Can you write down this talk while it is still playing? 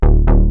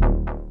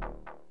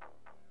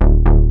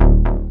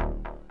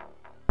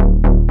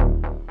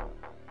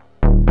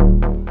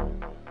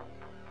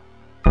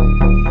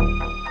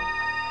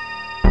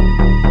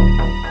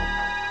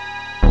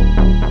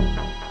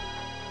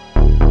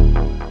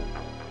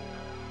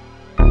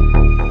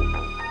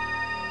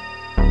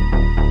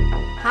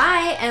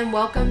and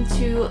welcome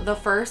to the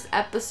first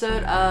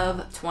episode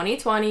of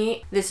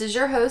 2020. This is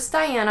your host,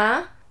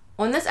 Diana.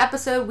 On this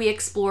episode, we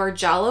explore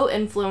Giallo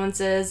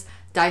influences,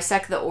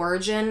 dissect the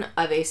origin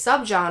of a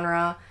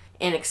subgenre,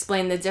 and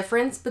explain the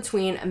difference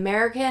between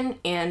American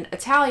and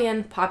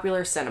Italian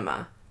popular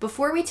cinema.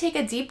 Before we take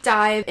a deep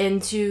dive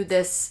into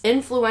this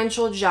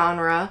influential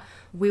genre,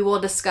 we will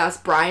discuss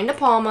Brian De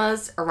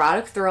Palma's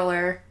erotic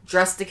thriller,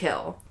 Dressed to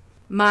Kill.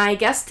 My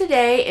guest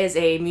today is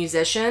a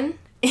musician,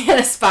 an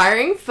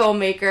aspiring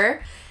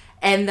filmmaker,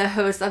 and the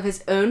host of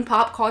his own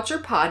pop culture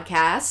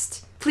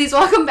podcast. Please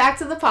welcome back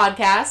to the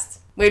podcast,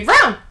 Wade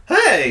Brown.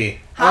 Hey,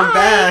 Hi. I'm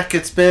back.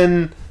 It's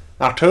been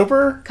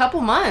October?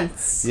 Couple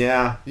months.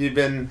 Yeah, you've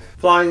been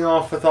flying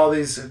off with all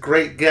these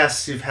great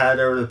guests you've had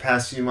over the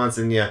past few months,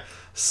 and you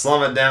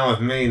slum it down with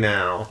me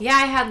now. Yeah,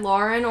 I had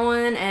Lauren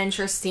on and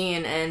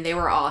Tristine, and they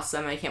were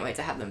awesome. I can't wait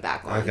to have them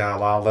back on. I got a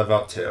lot to live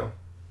up to.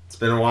 It's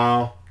been a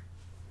while.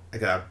 I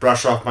gotta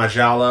brush off my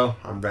Giallo.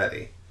 I'm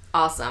ready.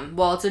 Awesome.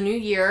 Well, it's a new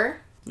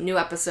year, new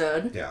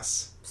episode.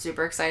 Yes.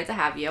 Super excited to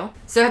have you.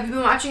 So have you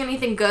been watching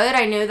anything good?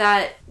 I know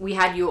that we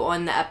had you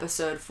on the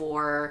episode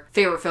for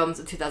favorite films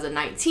of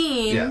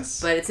 2019.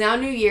 Yes. But it's now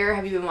new year.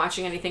 Have you been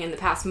watching anything in the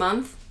past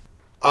month?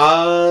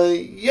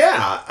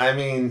 Yeah. I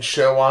mean,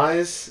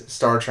 show-wise,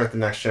 Star Trek The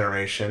Next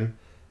Generation.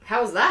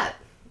 How's that?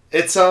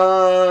 It's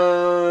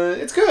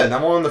good.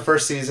 I'm on the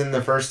first season.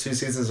 The first two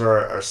seasons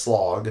are a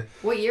slog.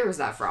 What year was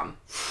that from?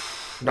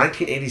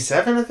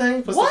 1987, I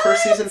think, was the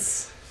first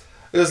season.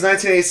 It was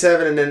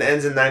 1987 and then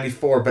ends in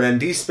 94, but then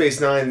Deep Space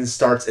Nine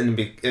starts in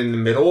the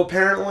middle,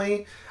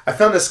 apparently. I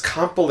found this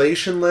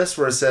compilation list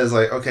where it says,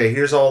 like, okay,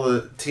 here's all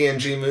the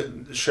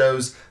TNG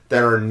shows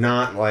that are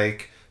not,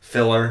 like,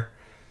 filler.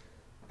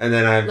 And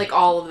then Like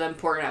all of the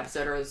important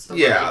episodes.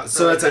 Yeah,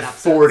 so it's like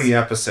 40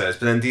 episodes,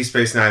 but then Deep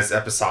Space Nine is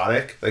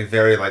episodic. Like,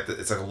 very, like,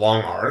 it's like a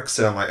long arc,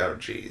 so I'm like, oh,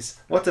 geez.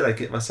 What did I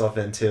get myself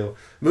into?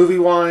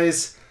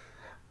 Movie-wise,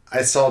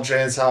 I saw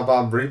Jay and Silent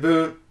Bob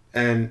reboot.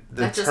 And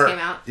that just came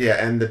out.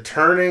 Yeah, and The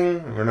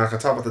Turning. We're not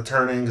going to talk about The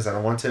Turning because I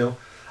don't want to.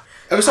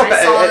 I saw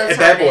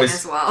Bad Boys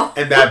as well.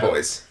 And Bad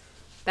Boys.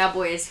 Bad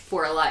Boys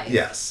for Life.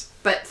 Yes.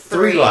 But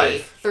Three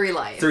Life. Three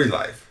Life.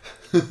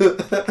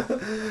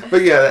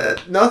 But yeah,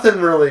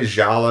 nothing really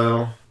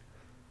Giallo.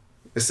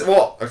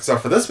 Well,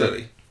 except for this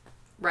movie.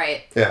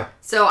 Right. Yeah.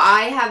 So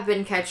I have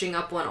been catching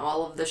up on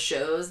all of the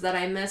shows that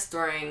I missed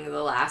during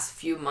the last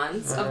few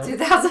months of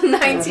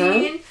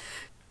 2019.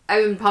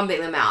 I've been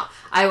pumping them out.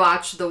 I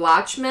watched The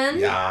Watchmen.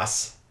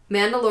 Yes.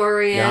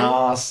 Mandalorian.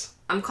 Yes.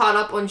 I'm caught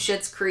up on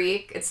Schitt's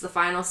Creek. It's the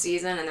final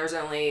season, and there's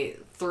only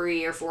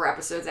 3 or 4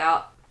 episodes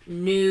out.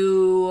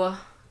 New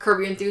Curb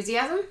Your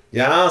Enthusiasm.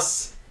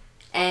 Yes.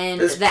 And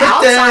it's The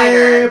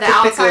Outsider. The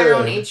Outsider good.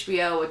 on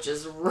HBO, which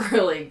is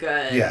really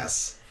good.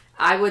 Yes.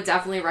 I would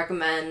definitely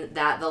recommend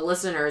that the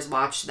listeners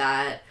watch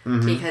that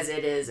because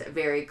it is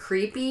very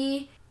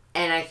creepy.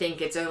 And I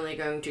think it's only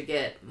going to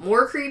get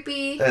more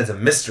creepy. And it's a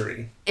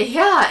mystery.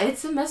 Yeah,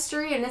 it's a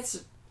mystery, and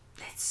it's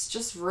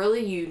just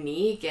really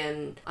unique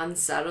and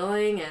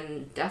unsettling,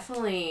 and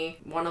definitely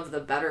one of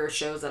the better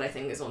shows that I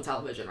think is on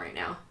television right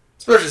now.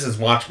 Especially since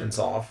Watchmen's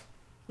off.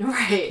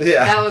 Right.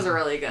 Yeah. That was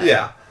really good.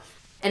 Yeah.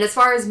 And as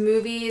far as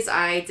movies,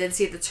 I did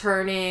see The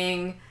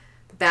Turning,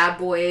 Bad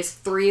Boys,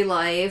 3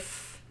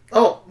 Life.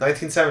 Oh,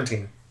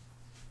 1917.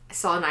 I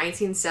saw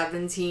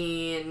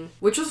 1917,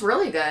 which was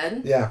really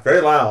good. Yeah,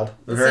 very loud.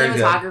 The very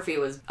cinematography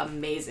was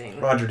amazing.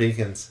 Roger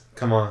Deakins.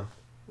 Come on.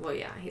 Well,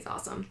 yeah, he's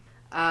awesome.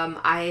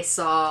 I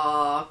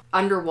saw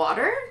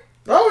Underwater.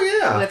 Oh,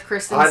 yeah. With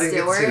Kristen I didn't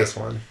Stewart. get to see this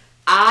one.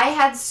 I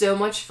had so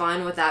much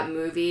fun with that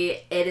movie.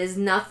 It is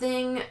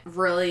nothing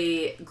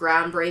really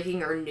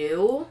groundbreaking or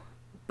new,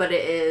 but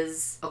it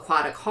is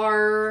aquatic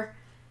horror,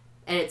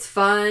 and it's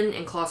fun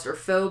and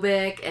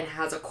claustrophobic and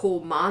has a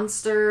cool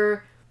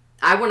monster.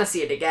 I want to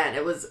see it again.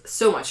 It was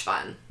so much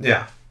fun.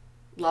 Yeah.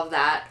 Love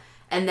that.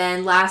 And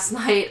then last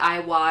night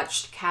I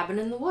watched Cabin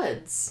in the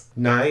Woods.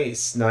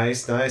 Nice. Yeah.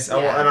 Oh,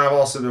 and I've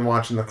also been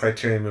watching the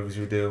Criterion movies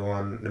we do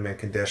on the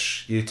Mankin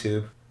Dish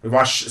YouTube. We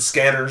watched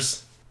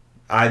Scanners.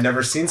 I'd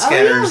never seen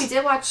Scanners. Oh yeah, we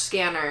did watch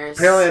Scanners.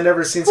 Apparently I'd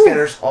never seen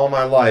Scanners all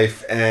my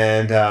life.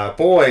 And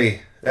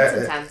boy, that's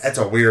intense. That's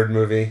a weird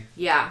movie.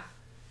 Yeah.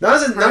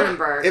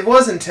 Cronenberg. It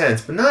was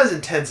intense, but not as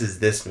intense as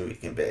this movie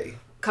can be.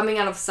 Coming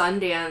out of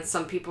Sundance,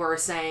 some people are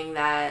saying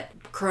that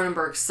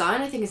Cronenberg's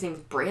son, I think his name's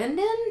Brandon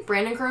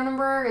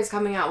Cronenberg, is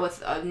coming out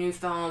with a new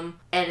film,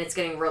 and it's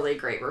getting really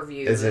great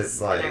reviews. Is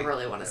it like... And I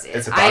really want to see it.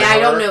 It's a I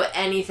don't know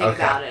anything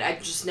about it. I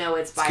just know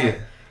it's by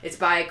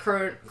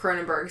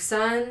Cronenberg's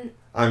son.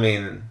 I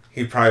mean,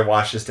 he probably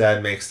watched his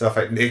dad make stuff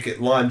like Naked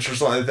Lunch or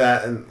something like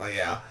that, and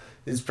yeah,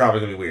 it's probably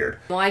going to be weird.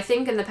 Well, I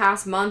think in the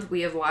past month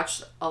we have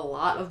watched a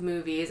lot of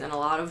movies and a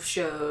lot of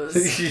shows,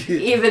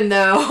 even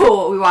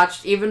though we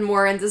watched even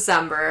more in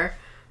December.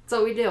 That's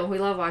what we do. We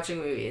love watching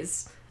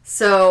movies.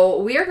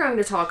 So we are going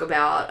to talk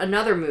about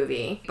another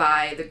movie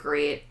by the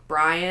great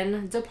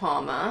Brian De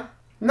Palma.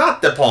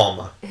 Not De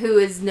Palma. Who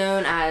is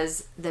known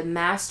as the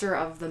Master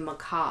of the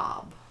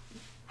Macabre.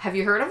 Have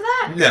you heard of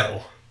that?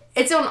 No.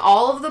 It's on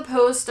all of the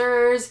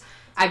posters.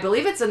 I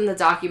believe it's in the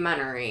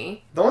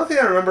documentary. The only thing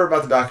I remember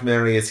about the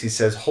documentary is he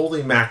says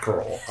 "holy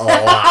mackerel" a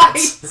lot.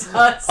 He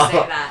does say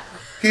that.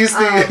 He's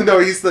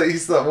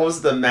the what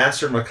was the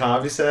master of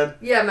macabre? He said.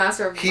 Yeah,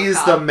 master of He's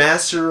macabre. the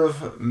master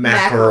of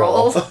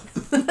mackerel.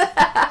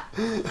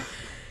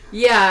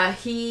 Yeah,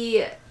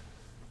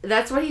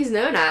 that's what he's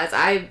known as.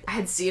 I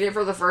had seen it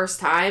for the first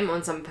time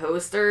on some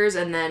posters,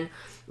 and then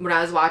when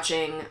I was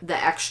watching the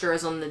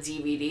extras on the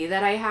DVD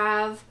that I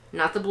have,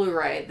 not the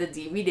Blu-ray, the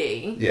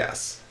DVD.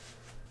 Yes.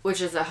 Which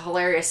is a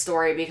hilarious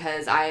story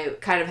because I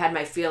kind of had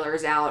my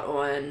feelers out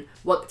on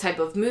what type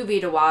of movie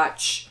to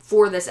watch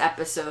for this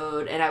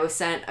episode, and I was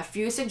sent a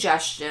few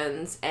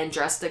suggestions, and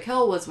Dressed to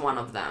Kill was one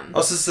of them.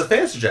 Oh, so this is a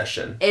fan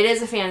suggestion. It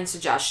is a fan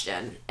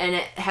suggestion, and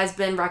it has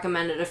been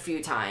recommended a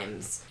few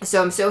times.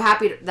 So I'm so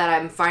happy that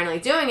I'm finally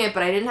doing it,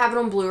 but I didn't have it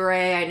on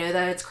Blu-ray. I know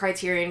that it's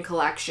Criterion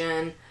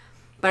Collection.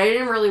 But I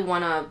didn't really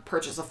want to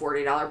purchase a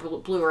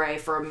 $40 Blu-ray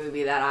for a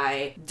movie that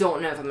I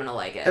don't know if I'm going to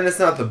like it. And it's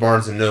not the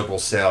Barnes & Noble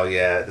sale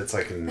yet. It's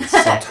like in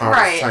some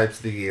right. types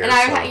of the year. And I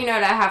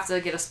have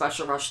to get a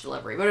special rush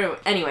delivery.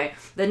 But anyway,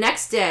 the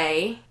next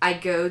day, I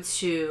go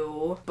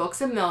to Books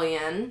A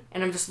Million,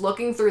 and I'm just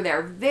looking through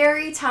their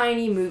very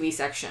tiny movie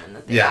section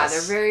that they have.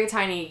 They're very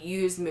tiny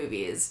used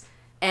movies.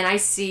 And I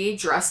see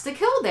Dressed to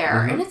Kill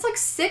there. And it's like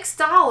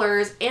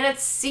 $6, and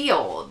it's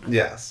sealed.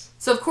 Yes.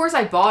 So, of course,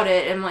 I bought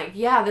it, and I'm like,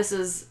 yeah, this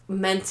is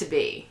meant to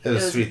be. It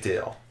was a sweet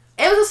deal.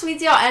 It was a sweet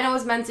deal, and it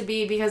was meant to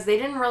be because they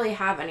didn't really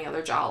have any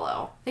other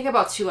Giallo. I think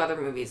about 2 other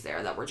movies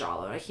there that were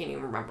Giallo, and I can't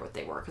even remember what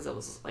they were because it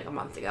was like a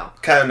month ago.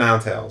 Cat of Nine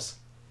Tails.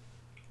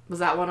 Was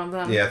that one of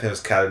them? Yeah, I think it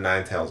was Cat of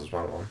Nine Tails was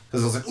one of them.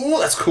 Because I was like, ooh,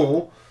 that's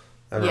cool.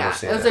 I remember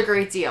seeing it was a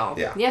great deal.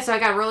 Yeah, so I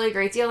got a really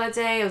great deal that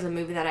day. It was a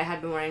movie that I had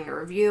been wanting to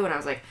review, and I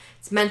was like,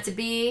 it's meant to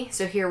be,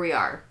 so here we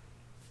are.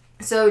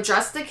 So,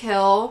 Dressed to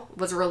Kill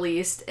was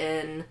released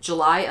in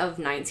July of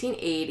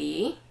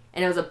 1980,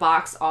 and it was a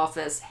box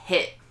office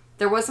hit.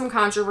 There was some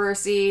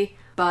controversy,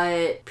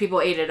 but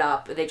people ate it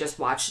up. They just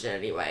watched it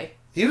anyway.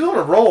 He was on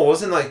a roll.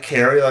 Wasn't like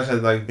Carrie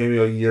like maybe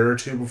a year or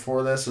two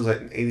before this? It was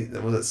like 80.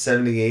 Was it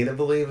 78? I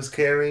believe was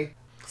Carrie.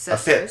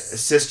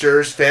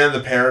 Sisters, Fan of the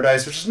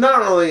Paradise, which is not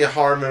really a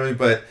horror movie,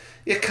 but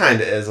it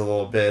kind of is a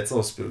little bit. It's a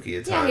little spooky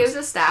at times. Yeah, he was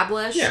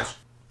established. Yeah.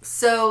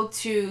 So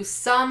to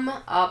sum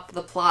up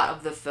the plot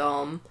of the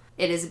film.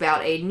 It is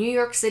about a New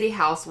York City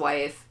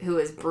housewife who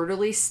is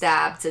brutally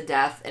stabbed to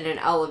death in an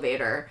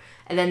elevator.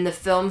 And then the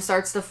film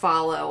starts to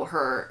follow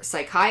her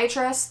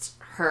psychiatrist,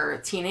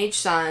 her teenage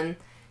son,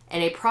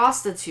 and a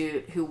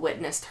prostitute who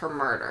witnessed her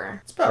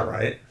murder. That's about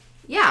right.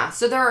 Yeah,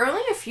 so there are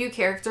only a few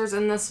characters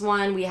in this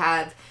one. We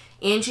have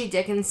Angie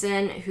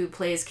Dickinson, who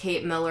plays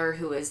Kate Miller,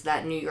 who is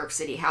that New York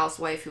City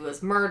housewife who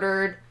was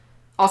murdered.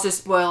 Also,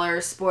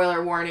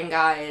 spoiler warning,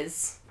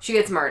 guys. She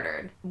gets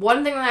murdered.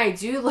 One thing that I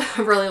do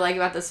really like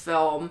about this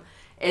film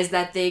is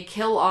that they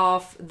kill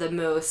off the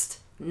most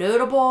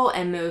notable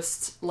and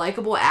most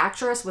likable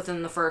actress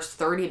within the first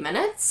 30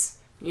 minutes.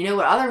 You know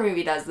what other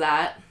movie does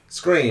that?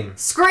 Scream,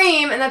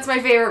 and that's my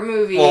favorite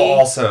movie. Well,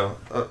 also,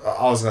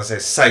 I was going to say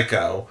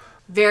Psycho.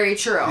 Very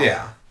true.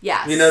 Yeah.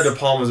 Yes. You know De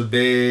Palma's a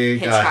big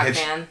Hitchcock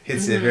fan.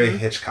 A very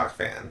Hitchcock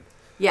fan.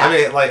 Yeah.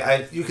 I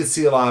mean, you can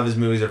see a lot of his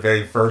movies are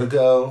very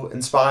Vertigo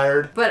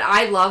inspired. But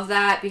I love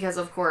that because,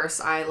 of course,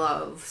 I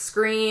love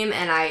Scream,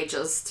 and I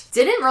just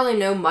didn't really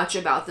know much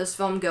about this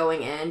film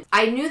going in.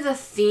 I knew the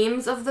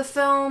themes of the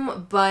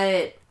film,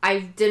 but I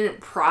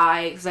didn't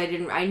pry because I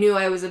knew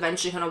I was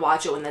eventually going to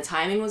watch it when the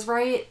timing was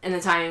right, and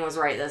the timing was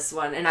right this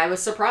one, and I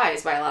was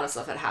surprised by a lot of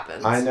stuff that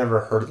happened. I never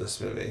heard of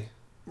this movie.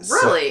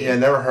 Really? So,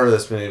 never heard of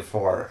this movie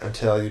before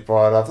until you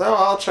brought it up. Oh,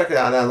 I'll check it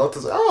out. And I looked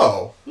and was like,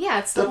 oh. Yeah,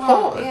 it's De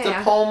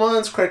Palma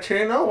and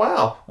Criterion. Oh,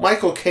 wow.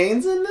 Michael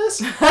Caine's in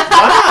this?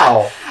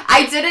 Wow.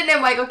 I didn't know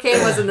Michael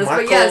Caine was in this,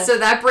 but yeah, so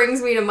that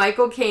brings me to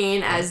Michael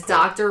Caine as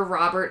Dr.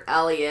 Robert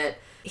Elliott.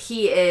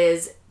 He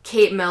is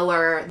Kate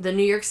Miller, the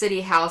New York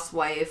City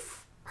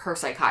housewife, her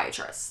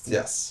psychiatrist.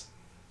 Yes.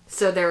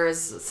 So there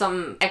is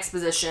some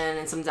exposition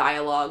and some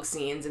dialogue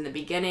scenes in the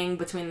beginning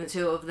between the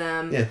two of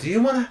them. Yeah, do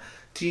you want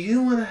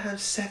to have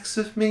sex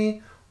with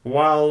me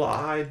while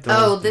I don't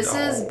Oh, this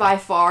is by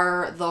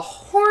far the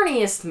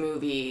horniest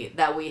movie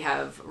that we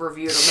have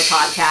reviewed on the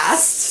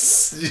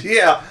podcast.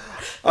 Yeah.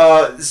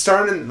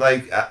 Starting,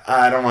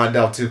 I don't want to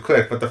delve too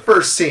quick, but the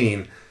first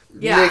scene,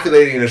 naked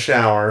lady in a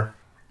shower.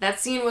 That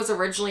scene was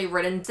originally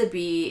written to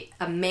be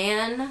a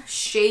man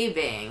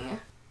shaving,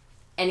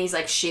 and he's,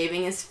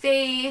 shaving his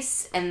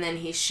face, and then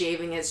he's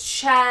shaving his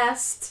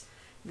chest,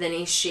 then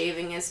he's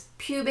shaving his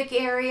pubic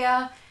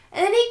area,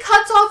 and then he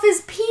cuts off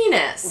his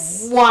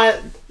penis.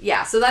 What?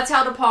 Yeah, so that's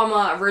how De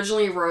Palma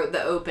originally wrote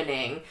the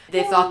opening.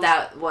 They thought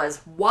that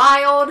was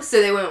wild, so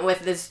they went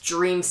with this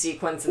dream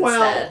sequence instead.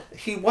 Well,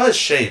 he was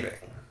shaving.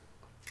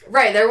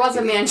 Right, there was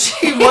a man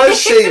shaving. He was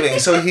shaving,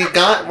 so he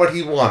got what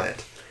he wanted.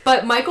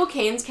 But Michael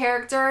Caine's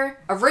character,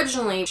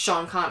 originally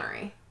Sean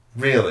Connery.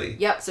 Really?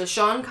 Yep, so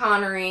Sean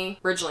Connery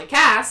originally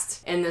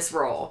cast in this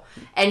role,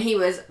 and he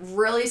was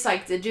really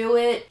psyched to do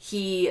it.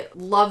 He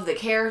loved the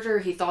character,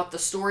 he thought the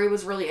story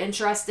was really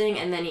interesting,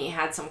 and then he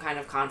had some kind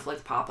of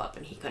conflict pop up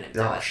and he couldn't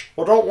do it.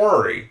 Well, don't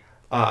worry.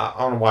 I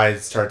don't know why I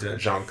started doing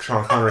Sean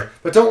Connery,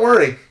 but don't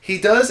worry. He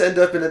does end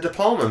up in a De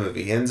Palma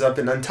movie. He ends up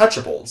in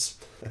Untouchables.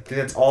 I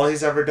think that's all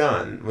he's ever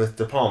done with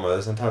De Palma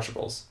is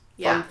Untouchables.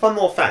 Yeah. Fun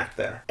little fact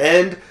there.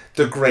 And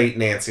the great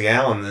Nancy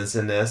Allen is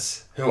in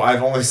this, who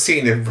I've only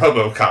seen in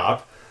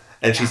RoboCop.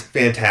 And she's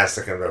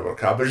fantastic in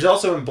RoboCop. But she's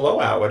also in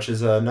Blowout, which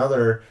is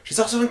another... She's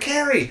also in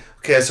Carrie.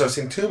 Okay, so I've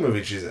seen 2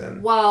 movies she's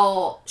in.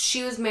 Well,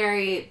 she was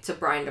married to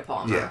Brian De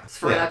Palma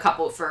for a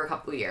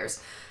couple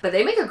years. But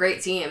they make a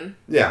great team.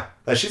 Yeah,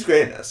 she's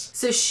great in this.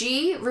 So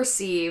she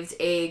received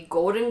a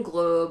Golden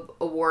Globe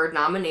Award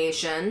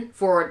nomination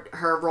for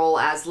her role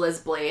as Liz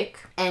Blake.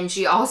 And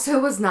she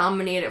also was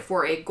nominated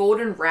for a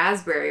Golden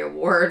Raspberry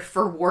Award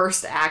for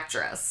Worst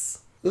Actress.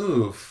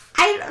 Oof.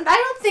 I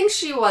don't think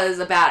she was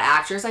a bad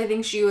actress. I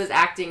think she was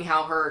acting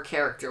how her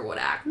character would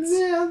act.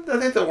 Yeah, I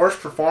think the worst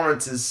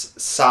performance is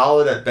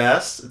solid at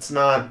best. It's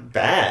not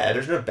bad.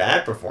 There's no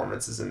bad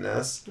performances in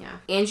this. Yeah.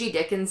 Angie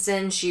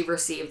Dickinson, she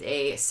received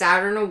a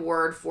Saturn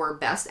Award for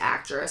Best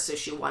Actress, so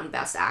she won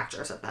Best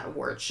Actress at that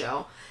award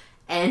show.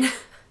 And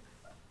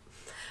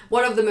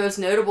one of the most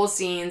notable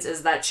scenes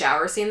is that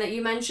shower scene that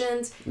you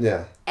mentioned.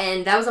 Yeah.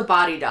 And that was a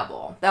body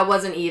double. That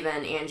wasn't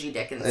even Angie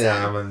Dickinson.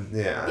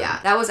 Yeah. Yeah,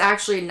 that was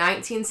actually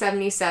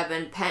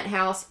 1977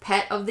 Penthouse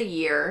Pet of the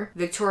Year,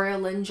 Victoria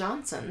Lynn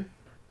Johnson.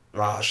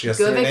 Wow, she has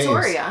Go 3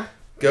 Victoria. names.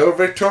 Go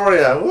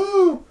Victoria.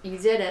 Woo! You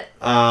did it.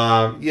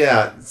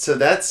 Yeah, so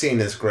that scene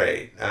is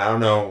great. I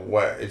don't know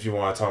if you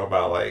want to talk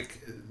about, like,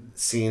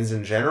 scenes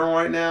in general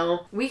right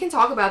now. We can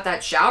talk about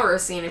that shower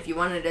scene if you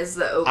want. It is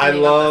the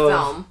opening of the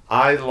film.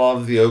 I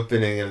love the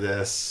opening of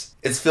this.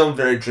 It's filmed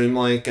very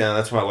dreamlike, and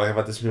that's what I like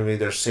about this movie.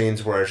 There's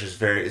scenes where it's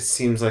just it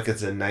seems like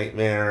it's a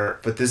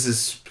nightmare, but this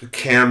is,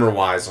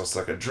 camera-wise, looks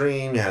like a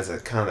dream. It has a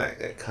kind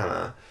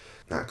of,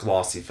 not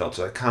glossy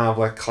filter, like kind of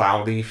like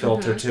cloudy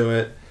filter to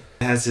it.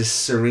 It has this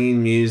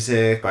serene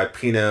music by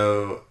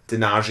Pino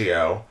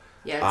Donaggio.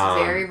 Yeah,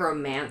 it's very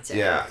romantic.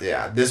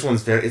 Yeah. This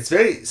one's it's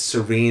very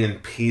serene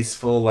and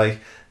peaceful. Like,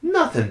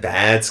 nothing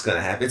bad's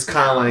gonna happen. It's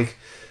kind of like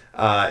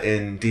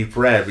in Deep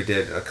Red we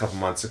did a couple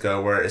months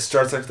ago, where it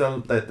starts like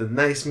the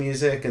nice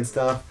music and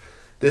stuff.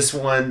 This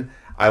one,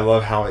 I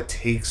love how it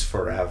takes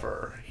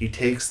forever. He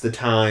takes the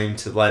time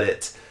to let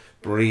it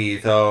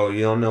breathe. Oh,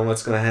 you don't know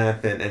what's gonna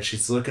happen. And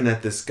she's looking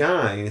at this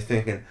guy and you're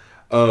thinking,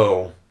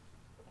 oh,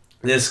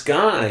 this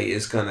guy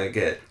is gonna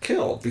get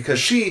killed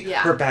because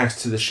her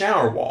back's to the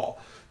shower wall.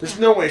 There's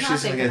no way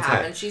she's going to get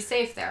attacked. She's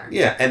safe there.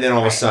 Yeah, and then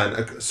all of a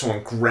sudden,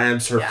 someone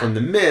grabs her from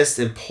the mist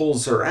and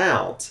pulls her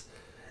out.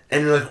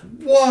 And you're like,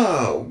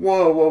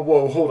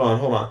 whoa, hold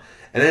on.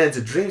 And then it's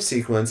a dream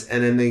sequence,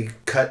 and then they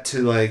cut to,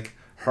 like,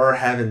 her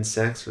having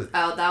sex with...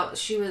 Oh, that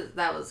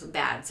was a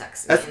bad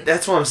sex scene.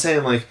 That's what I'm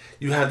saying. Like,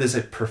 you have this,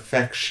 like,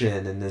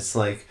 perfection and this,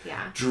 like,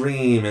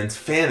 dream and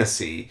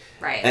fantasy.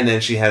 Right. And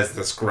then she has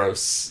this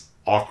gross...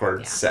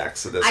 awkward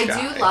sex with this guy.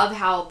 I do love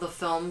how the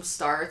film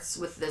starts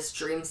with this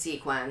dream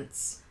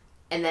sequence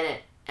and then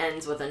it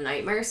ends with a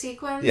nightmare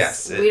sequence.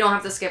 Yes. We don't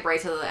have to skip right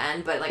to the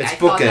end, but like I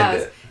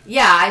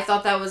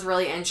thought that was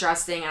really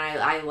interesting, and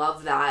I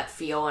love that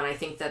feel, and I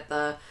think that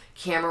the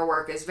camera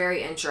work is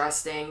very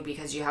interesting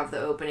because you have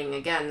the opening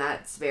again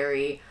that's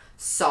very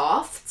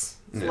soft.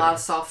 It's a lot of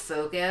soft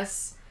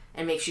focus.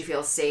 And makes you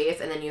feel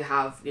safe, and then you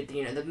have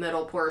the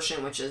middle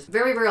portion, which is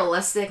very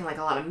realistic and like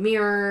a lot of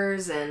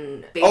mirrors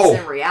and based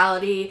in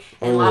reality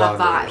and a lot of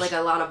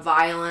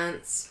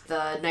violence.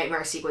 The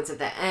nightmare sequence at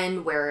the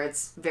end where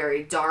it's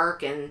very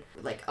dark and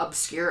like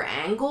obscure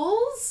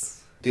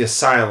angles. The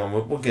asylum,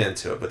 we'll get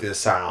into it, but the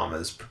asylum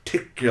is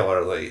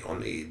particularly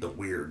on the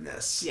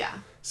weirdness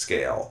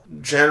scale.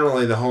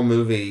 Generally, the whole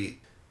movie,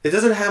 it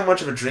doesn't have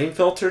much of a dream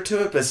filter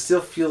to it, but it still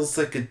feels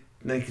like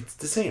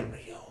this ain't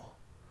real.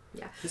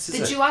 Yeah.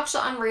 Did you watch the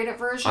unrated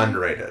version?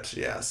 Unrated,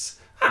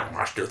 yes. I don't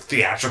watch the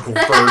theatrical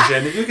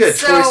version. If you get a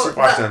choice to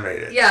watch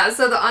unrated. Yeah,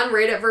 so the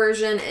unrated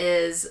version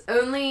is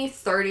only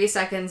 30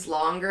 seconds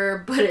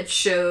longer, but it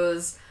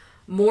shows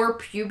more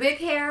pubic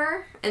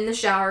hair in the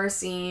shower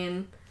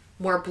scene,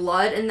 more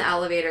blood in the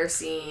elevator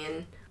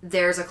scene.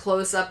 There's a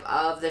close-up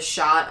of the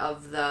shot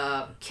of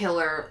the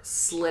killer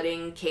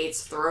slitting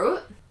Kate's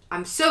throat.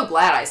 I'm so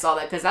glad I saw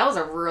that because that was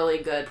a really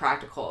good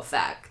practical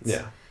effect.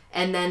 Yeah.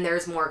 And then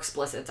there's more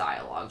explicit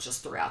dialogue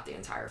just throughout the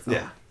entire film.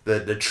 Yeah.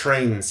 The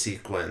train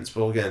sequence,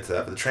 we'll get into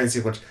that, but the train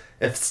sequence,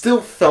 it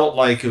still felt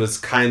like it was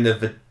kind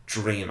of a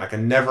dream, like a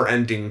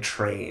never-ending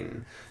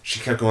train. She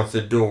kept going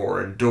through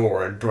door and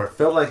door and door. It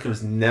felt like it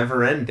was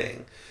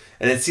never-ending.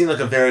 And it seemed like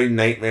a very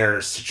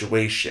nightmare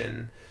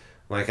situation.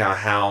 Like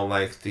how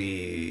like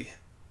the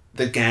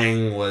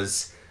gang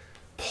was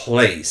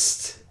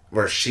placed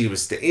where she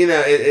was...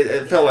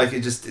 it felt like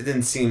it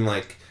didn't seem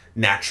like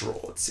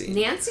natural, it seemed.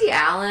 Nancy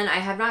Allen, I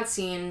have not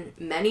seen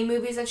many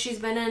movies that she's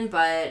been in,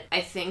 but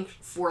I think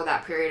for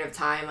that period of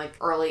time, like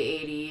early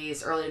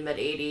 80s, early to mid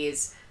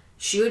 80s,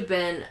 she would have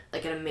been,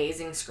 like, an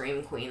amazing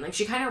scream queen. Like,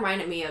 she kind of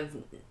reminded me of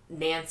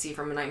Nancy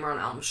from A Nightmare on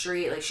Elm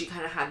Street. Like, she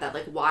kind of had that,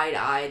 like,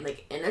 wide-eyed,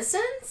 like,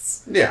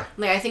 innocence. Yeah.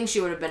 Like, I think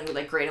she would have been,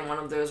 like, great in one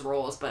of those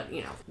roles, but,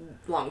 you know,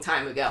 long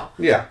time ago.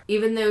 Yeah.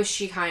 Even though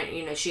she kind of,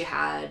 you know, she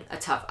had a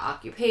tough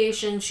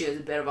occupation, she was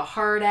a bit of a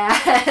hard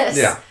ass.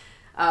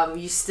 Yeah.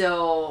 You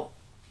still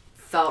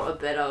felt a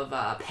bit of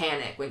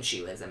panic when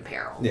she was in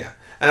peril. Yeah.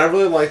 And I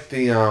really like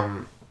the,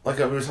 like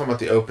we were talking about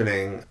the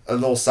opening, a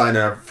little side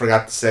note, I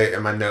forgot to say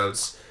in my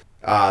notes,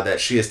 that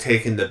she has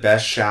taken the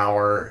best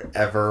shower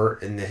ever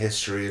in the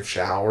history of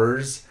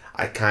showers.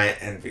 I kind of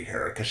envy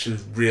her because she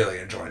was really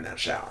enjoying that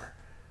shower.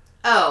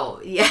 Oh,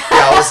 yeah.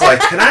 I was like,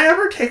 can I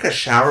ever take a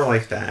shower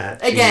like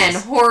that? Again,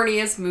 Jeez.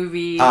 horniest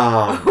movie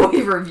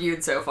we've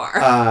reviewed so far.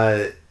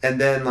 And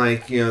then,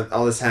 like, you know,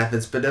 all this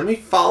happens, but then we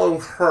follow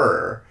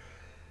her.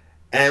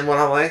 And what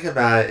I like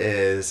about it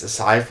is,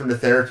 aside from the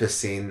therapist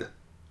scene,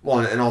 well,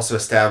 and also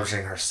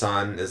establishing her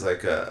son is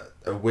like a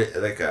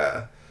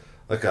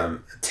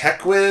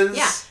tech whiz.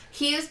 Yeah,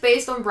 he is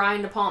based on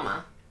Brian De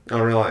Palma. Oh,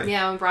 really?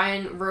 Yeah, when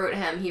Brian wrote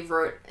him, he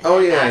wrote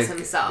him as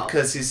himself.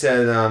 Because he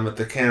said with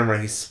the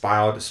camera, he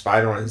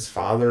spied on his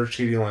father,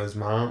 cheating on his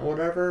mom,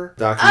 whatever.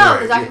 Oh,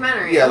 the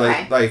documentary. Yeah,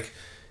 okay. like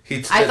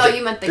I thought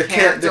you meant the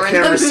character in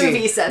the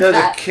movie said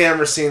that. The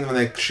camera scene when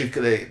they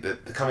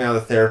coming out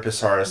of the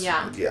therapist's house.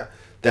 Yeah,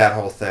 that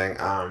whole thing.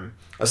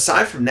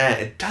 Aside from that,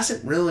 it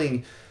doesn't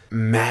really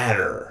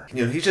matter.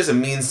 You know, he's just a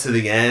means to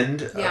the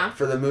end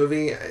for the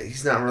movie.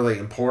 He's not really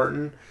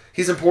important.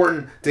 He's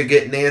important to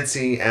get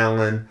Nancy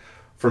Allen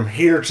from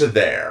here to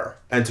there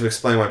and to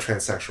explain what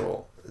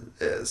transsexual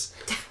is.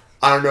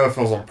 I don't know if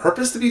it was on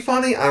purpose to be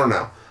funny. I don't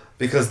know.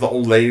 Because the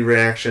old lady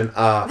reaction.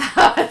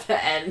 At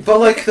the end. But,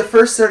 like, the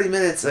first 30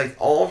 minutes, like,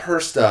 all of her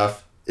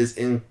stuff is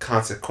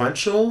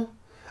inconsequential.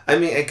 I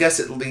mean, I guess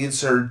it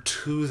leads her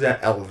to that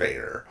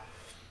elevator.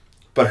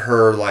 But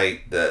her,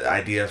 like, the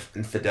idea of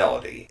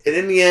infidelity. And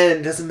in the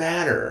end, it doesn't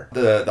matter.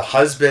 The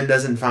husband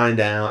doesn't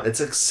find out. It's,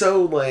 like,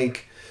 so,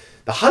 like...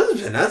 The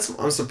husband,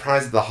 I'm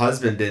surprised that the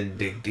husband didn't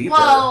dig deeper.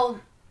 Well...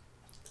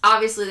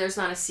 Obviously, there's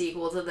not a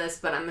sequel to this,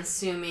 but I'm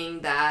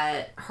assuming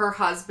that her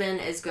husband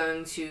is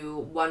going to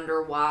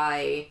wonder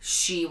why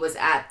she was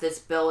at this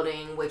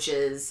building, which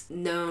is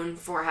known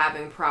for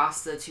having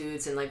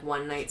prostitutes and, like,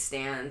 one-night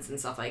stands and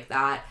stuff like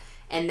that.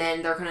 And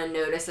then they're going to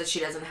notice that she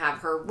doesn't have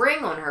her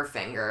ring on her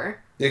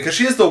finger. Yeah, because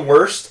she is the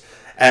worst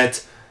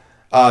at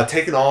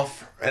taking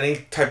off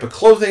any type of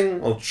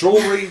clothing or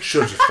jewelry.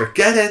 She'll just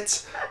forget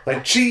it.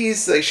 Like,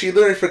 geez, like, she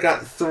literally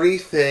forgot 3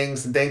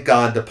 things. And thank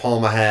God De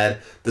Palma had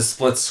the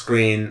split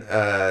screen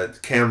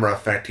camera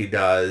effect he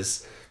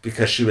does,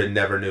 because she would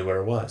never knew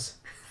where it was.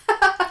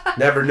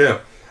 Never knew.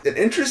 An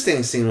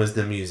interesting scene was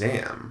the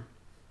museum.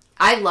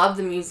 I love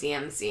the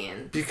museum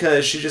scene.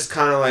 Because she just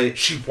kind of like,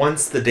 she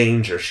wants the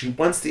danger. She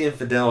wants the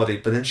infidelity,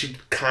 but then she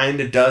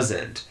kind of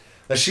doesn't.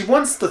 Like, she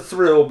wants the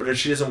thrill, but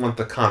she doesn't want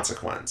the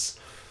consequence.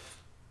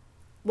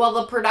 Well,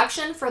 the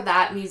production for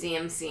that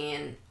museum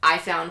scene I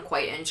found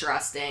quite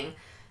interesting.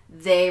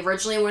 They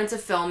originally wanted to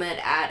film it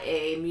at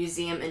a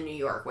museum in New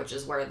York, which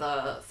is where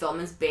the film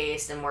is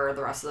based and where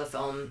the rest of the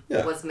film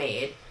was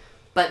made.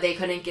 But they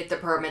couldn't get the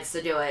permits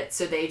to do it,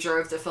 so they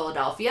drove to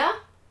Philadelphia,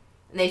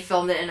 and they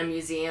filmed it in a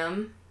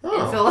museum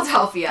in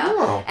Philadelphia.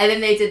 Oh. And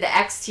then they did the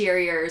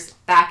exteriors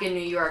back in New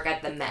York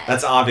at the Met.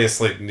 That's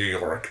obviously New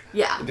York.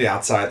 Yeah. The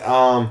outside.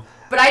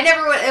 But I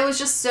never would. It was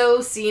just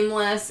so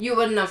seamless. You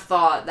wouldn't have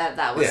thought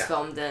that was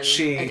filmed in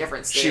a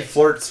different state. She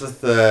flirts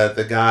with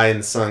the guy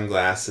in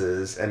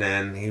sunglasses, and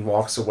then he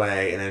walks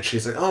away, and then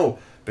she's like, oh,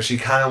 but she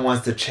kind of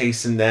wants to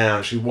chase him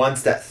down. She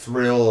wants that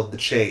thrill of the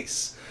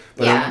chase.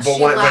 But she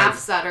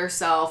laughs at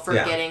herself for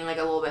getting, like,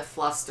 a little bit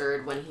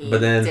flustered when he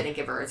didn't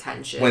give her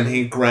attention. When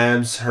he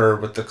grabs her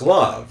with the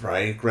glove,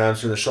 right? He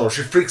grabs her in the shoulder.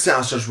 She freaks out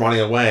and starts running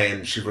away,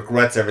 and she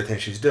regrets everything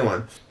she's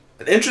doing.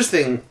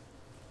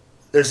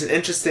 There's an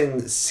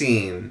interesting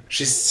scene.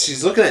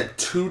 She's looking at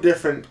 2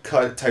 different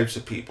types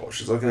of people.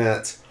 She's looking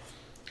at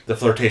the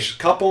flirtatious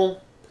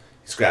couple.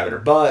 He's grabbing her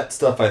butt,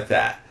 stuff like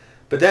that.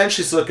 But then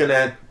she's looking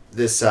at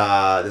this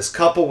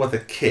couple with a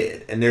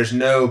kid, and there's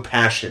no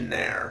passion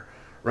there,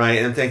 right?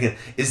 And I'm thinking,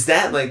 is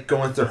that, like,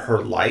 going through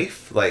her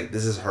life? Like,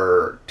 this is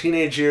her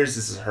teenage years,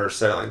 this is her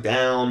settling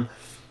down?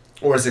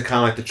 Or is it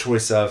kind of like the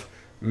choice of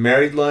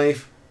married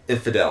life,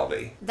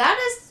 infidelity? That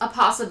is a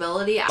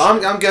possibility.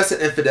 I'm guessing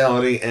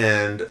infidelity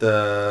and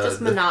the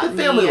monotony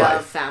the family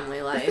life.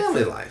 Family life. The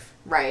family life.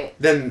 Right.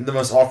 Then the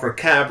most awkward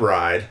cab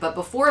ride. But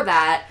before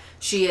that,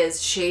 she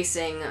is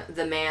chasing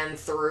the man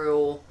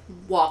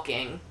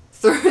walking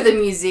through the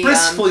museum.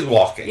 Briskly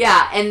walking.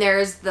 Yeah, and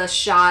there's the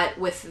shot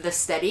with the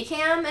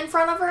Steadicam in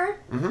front of her.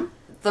 Mm-hmm.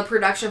 The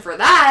production for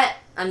that,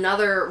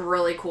 another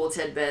really cool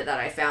tidbit that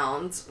I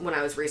found when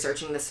I was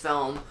researching this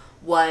film,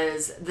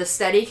 was the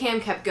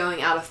Steadicam kept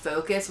going out of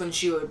focus when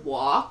she would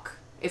walk.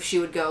 If she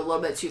would go a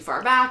little bit too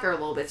far back or a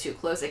little bit too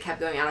close, it kept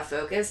going out of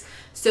focus.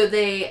 So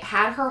they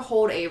had her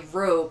hold a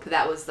rope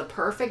that was the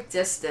perfect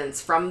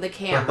distance from the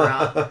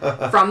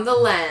camera, from the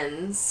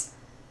lens,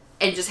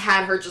 and just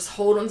had her just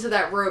hold onto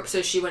that rope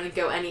so she wouldn't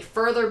go any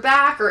further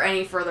back or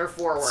any further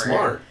forward.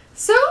 Smart.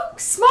 So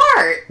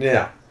smart.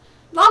 Yeah.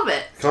 Love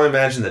it. I can only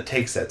imagine the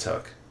takes that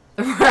took.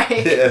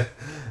 Right. Yeah.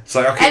 It's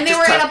like, okay, and they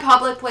were in a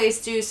public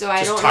place too, so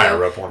I don't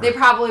know. They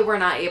probably were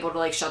not able to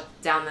like shut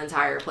down the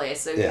entire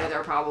place. So you know, there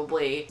were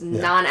probably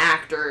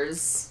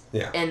non-actors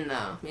in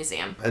the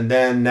museum. And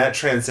then that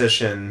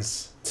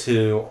transitions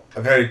to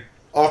a very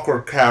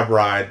awkward cab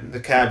ride. The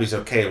cabbie's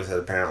okay with it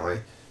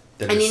apparently.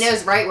 And he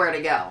knows right where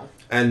to go.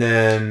 And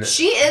then...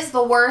 She is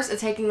the worst at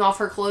taking off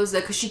her clothes, though,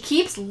 because she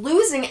keeps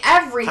losing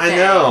everything. I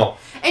know.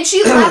 And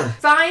she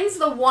finds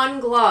the one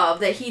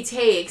glove that he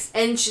takes,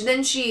 and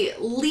then she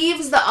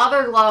leaves the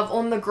other glove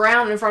on the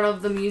ground in front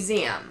of the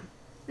museum.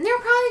 And they were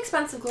probably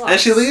expensive gloves. And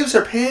she leaves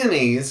her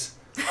panties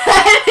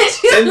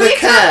in the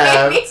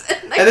cab.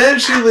 And then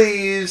she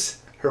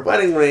leaves her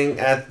wedding ring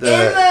at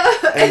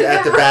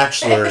the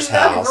bachelor's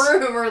house. In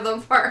the room or the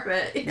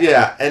apartment.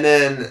 Yeah, and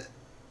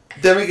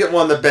then we get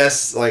one of the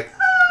best, like...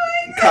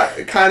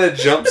 kind of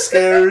jump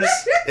scares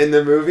in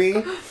the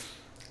movie.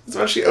 So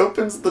when she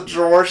opens the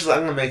drawer, she's like,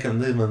 I'm going to make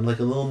him live on like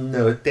a little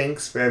note.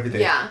 Thanks for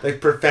everything. Yeah.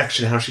 Like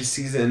perfection, how she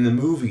sees it in the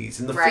movies,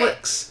 in the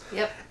flicks.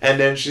 Yep. And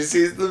then she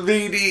sees the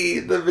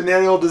VD, the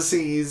venereal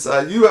disease.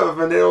 You have a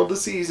venereal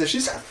disease. And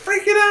she's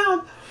freaking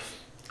out.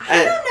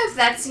 I don't know if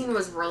that scene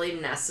was really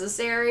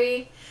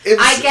necessary.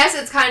 I guess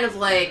it's kind of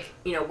like,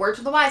 word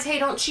to the wise, hey,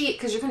 don't cheat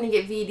because you're going to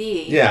get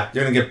VD. Yeah,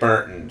 you're going to get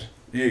burned.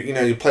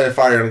 You play a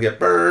fire, you're going to get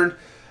burned.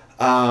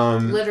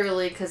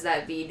 Literally, because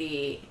that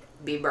VD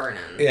be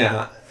burning.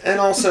 Yeah, and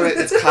also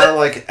it's kind of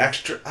like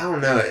extra. I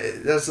don't know.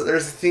 There's a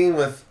theme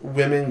with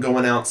women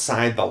going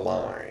outside the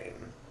line.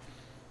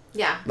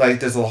 Yeah.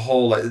 Like there's a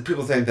whole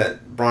people think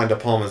that Brian De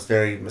Palma is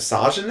very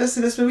misogynist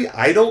in this movie.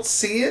 I don't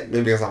see it.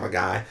 Maybe because I'm a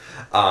guy,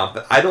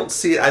 but I don't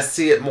see it. I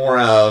see it more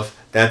of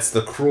that's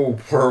the cruel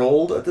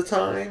world at the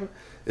time.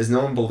 Is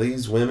no one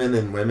believes women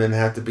and women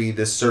have to be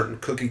this certain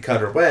cookie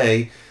cutter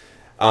way.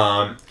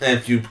 And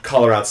if you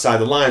color outside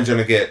the lines, you're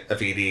going to get a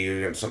VD,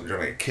 you're going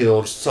to get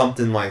killed,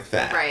 something like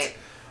that. Right.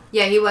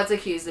 Yeah, he was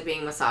accused of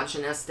being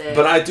misogynistic.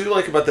 But I do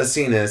like about the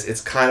scene is it's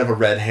kind of a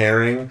red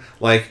herring.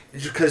 Like,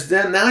 because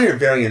then now you're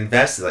very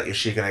invested. Like, is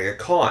she going to get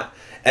caught?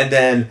 And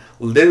then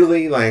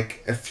literally,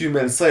 like, a few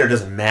minutes later, it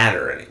doesn't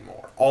matter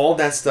anymore. All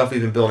that stuff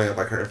we've been building up,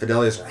 like her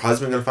infidelity, is her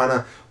husband going to find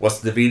out what's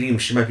the VD?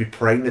 She might be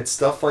pregnant,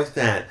 stuff like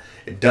that.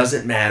 It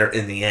doesn't matter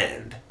in the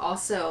end.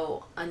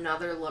 Also,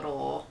 another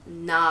little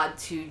nod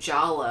to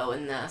Giallo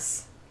in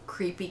this.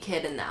 Creepy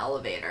kid in the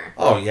elevator.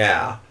 Oh,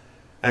 yeah.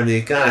 I mean,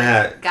 you gotta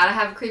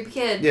have a creepy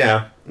kid.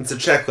 Yeah. It's a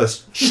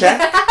checklist.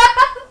 Check.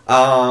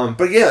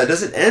 But yeah, it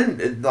doesn't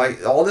end.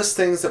 Like, all these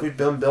things that we've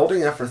been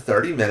building up for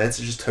 30 minutes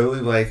is just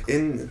totally, like,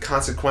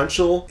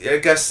 inconsequential. I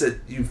guess that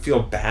you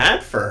feel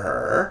bad for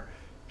her.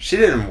 She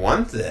didn't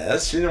want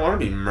this. She didn't want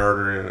to be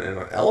murdered in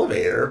an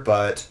elevator,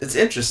 but it's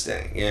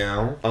interesting,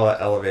 Oh, that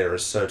elevator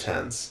is so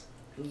tense.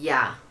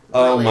 Yeah.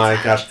 Oh really my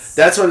tense. gosh.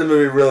 That's when the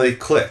movie really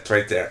clicked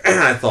right there.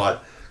 I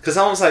thought, because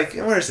I was like,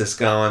 where's this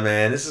going,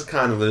 man? This is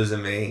kind of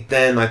losing me.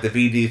 Then, like, the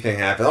VD thing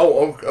happened.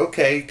 Oh,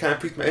 okay, kind of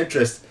piqued my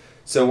interest.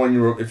 So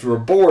if you were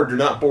bored, you're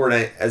not bored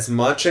as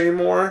much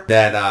anymore.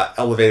 That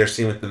elevator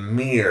scene with the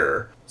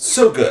mirror,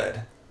 so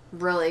good.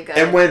 Really good.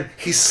 And when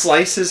he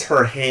slices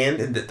her hand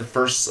in the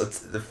first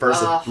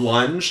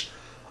lunge,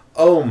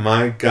 oh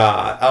my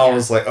god! I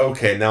was like,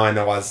 okay, now I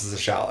know why this is a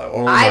Shallow.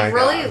 Oh my god! I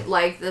really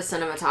like the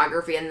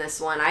cinematography in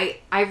this one.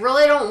 I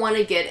really don't want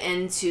to get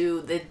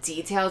into the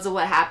details of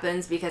what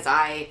happens because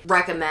I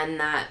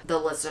recommend that the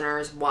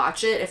listeners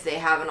watch it if they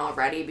haven't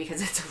already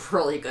because it's a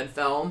really good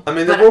film. I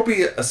mean, there will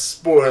be a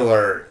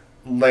spoiler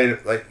later,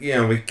 like,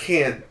 we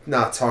can't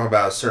not talk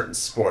about a certain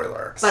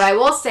spoiler. But I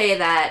will say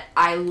that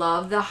I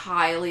love the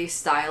highly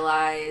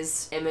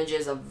stylized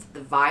images of the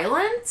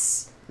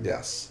violence.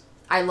 Yes.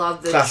 I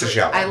love the classic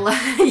Giallo.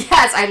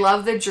 I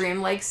love the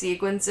dreamlike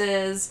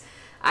sequences.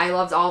 I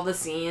loved all the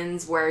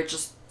scenes where it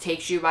just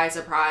takes you by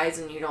surprise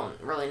and you don't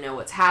really know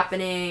what's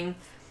happening.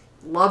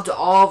 Loved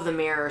all of the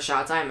mirror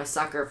shots. I am a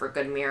sucker for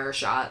good mirror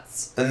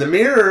shots. And the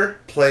mirror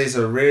plays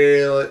a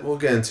real... We'll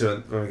get into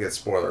it when we get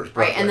spoilers.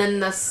 Right, and then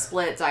the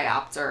split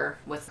diopter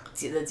with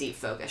the deep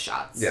focus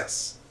shots.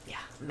 Yes. Yeah,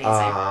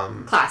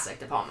 amazing. Classic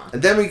De Palma.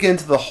 And then we get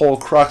into the whole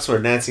crux where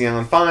Nancy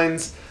Allen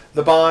finds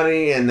the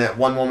body and that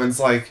one woman's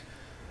like,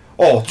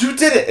 oh, you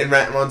did it! And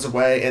runs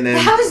away, and then...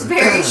 That was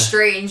very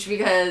strange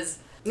because...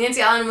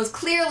 Nancy Allen was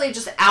clearly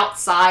just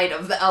outside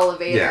of the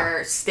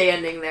elevator,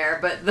 standing there,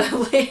 but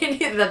the lady,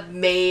 the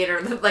maid,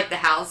 or the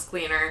house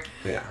cleaner.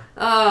 Yeah.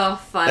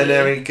 Oh, funny. And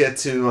then we get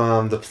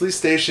to the police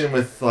station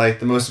with, like,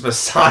 the most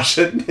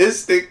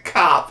misogynistic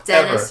cop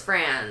Dennis ever.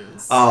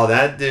 Franz. Oh,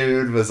 that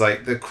dude was,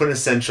 like, the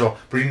quintessential,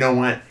 but you know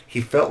what?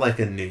 He felt like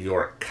a New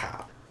York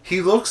cop.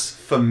 He looks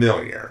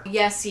familiar.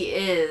 Yes, he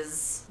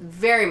is.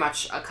 Very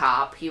much a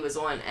cop. He was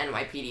on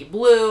NYPD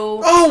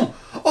Blue. Oh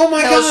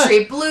my God! Hill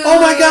Street Blues.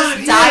 Oh my God!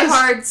 Die Yes.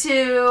 Hard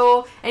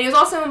 2. And he was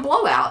also in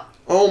Blowout.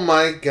 Oh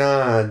my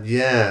God!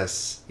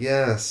 Yes.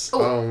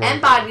 Oh my and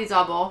God. Body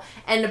Double.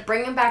 And to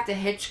bring him back to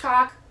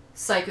Hitchcock,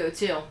 Psycho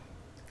 2.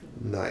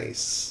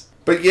 Nice.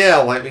 But yeah,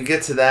 like, we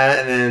get to that,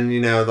 and then,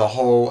 you know, the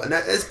whole... And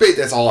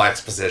that's all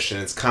exposition.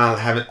 It's kind of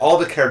having all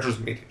the characters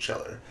meet each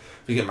other.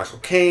 We get Michael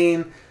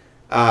Caine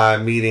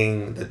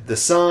meeting the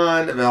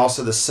son, and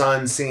also the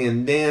son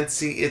seeing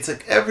Nancy. It's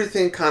like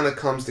everything kind of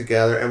comes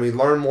together, and we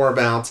learn more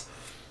about...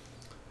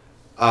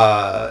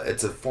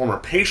 it's a former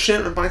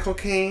patient of Michael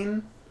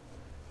Caine.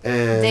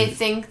 And they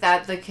think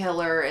that the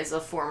killer is a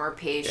former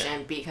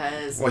patient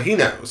because... Well, he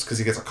knows, because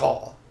he gets a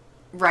call.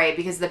 Right,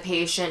 because the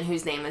patient,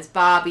 whose name is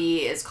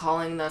Bobby, is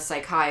calling the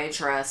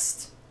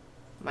psychiatrist,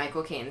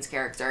 Michael Caine's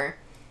character,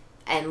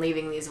 and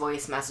leaving these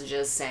voice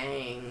messages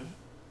saying,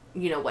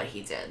 you know, what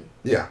he did.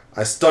 Yeah,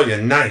 I stole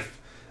your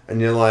knife. And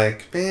you're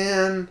like,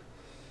 man,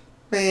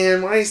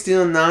 why are you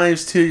stealing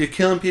knives too? You're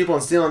killing people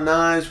and stealing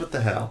knives? What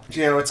the hell?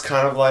 You know, it's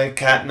kind of like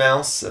cat and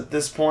mouse at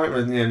this point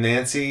with, you know,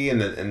 Nancy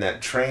and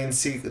that train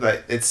sequence.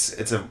 Like,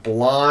 it's a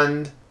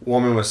blonde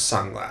woman with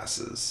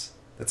sunglasses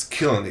that's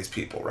killing these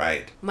people,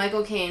 right?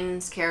 Michael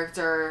Caine's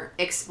character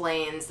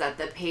explains that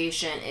the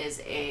patient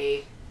is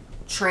a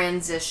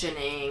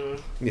transitioning...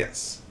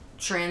 Yes.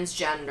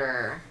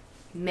 Transgender,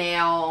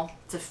 male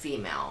to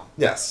female.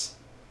 Yes.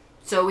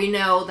 So we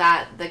know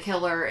that the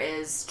killer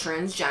is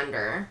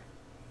transgender.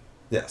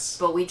 Yes.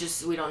 But we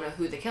don't know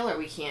who the killer.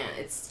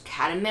 It's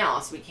cat and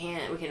mouse. We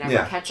can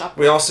never catch up.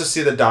 We also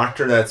see the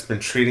doctor that's been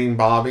treating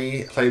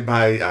Bobby, played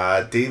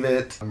by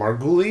David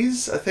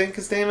Margulies, I think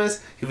his name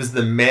is. He was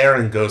the mayor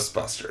in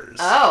Ghostbusters.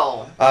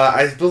 Oh.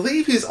 I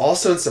believe he's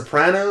also in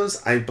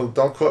Sopranos.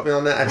 Don't quote me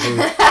on that.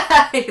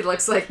 I believe. He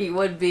looks like he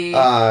would be.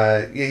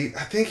 I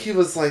think he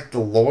was like the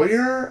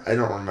lawyer. I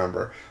don't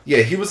remember.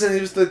 Yeah, he was the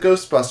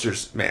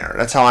Ghostbusters mayor.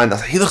 That's how I know.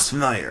 He looks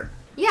familiar.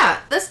 Yeah,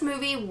 this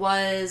movie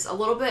was a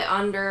little bit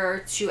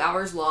under 2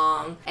 hours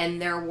long,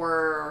 and there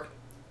were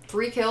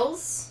 3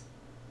 kills.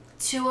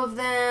 2 of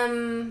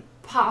them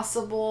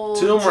possible.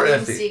 2 of them were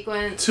iffy.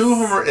 Sequence. 2 of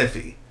them were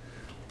iffy.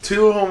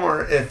 2 of them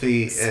were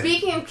iffy.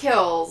 Speaking of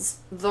kills,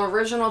 the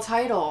original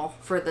title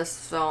for this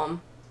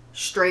film,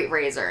 Straight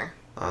Razor.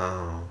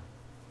 Oh.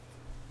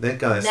 Thank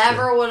God.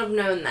 Never would have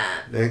known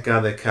that. Thank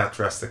God they kept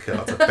Dress to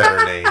Kill. It's a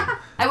better name.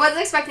 I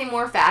wasn't expecting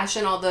more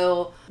fashion,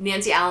 although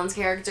Nancy Allen's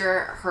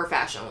character, her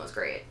fashion was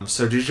great.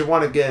 So did you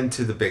want to get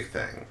into the big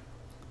thing?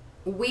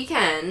 We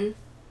can.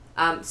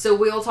 So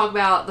we will talk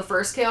about the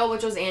first kill,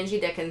 which was Angie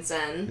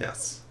Dickinson.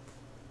 Yes.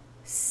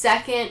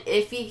 Second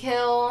iffy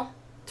kill,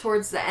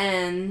 towards the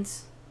end.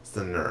 It's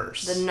the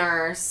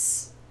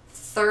nurse.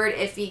 Third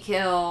iffy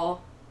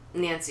kill,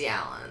 Nancy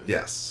Allen.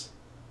 Yes.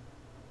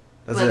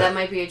 That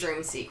might be a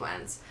dream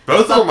sequence.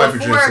 Both of them might be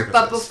dream sequences.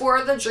 But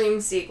before the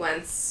dream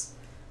sequence,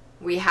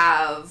 we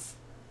have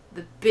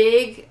the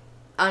big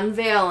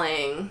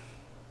unveiling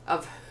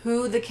of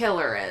who the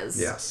killer is.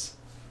 Yes.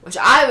 Which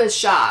I was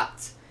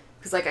shocked.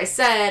 Because like I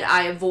said,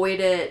 I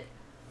avoided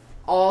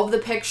all of the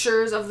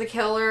pictures of the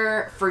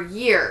killer for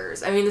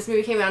years. I mean, this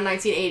movie came out in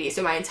 1980,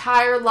 so my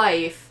entire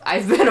life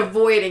I've been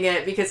avoiding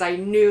it because I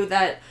knew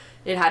that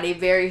it had a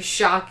very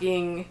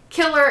shocking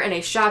killer and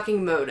a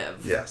shocking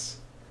motive. Yes.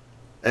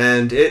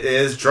 And it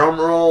is,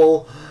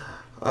 drumroll,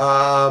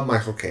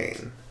 Michael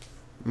Caine.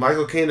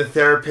 Michael Caine, the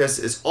therapist,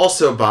 is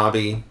also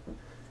Bobby.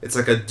 It's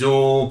like a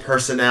dual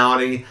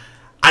personality.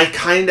 I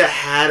kind of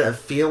had a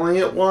feeling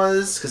it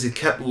was, because he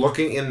kept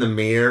looking in the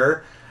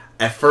mirror.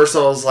 At first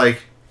I was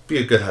like, be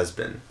a good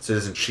husband, so he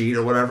doesn't cheat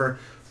or whatever.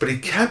 But he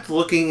kept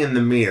looking in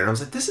the mirror, and I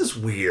was like, this is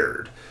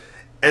weird.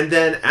 And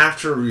then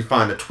after we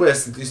find a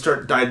twist, you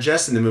start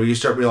digesting the movie, you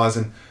start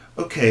realizing,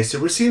 okay,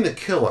 so we're seeing the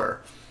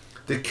killer.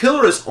 The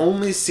killer is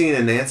only seen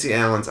in Nancy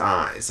Allen's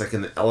eyes, like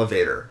in the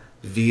elevator,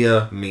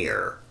 via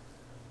mirror.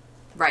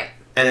 Right.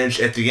 And then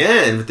at the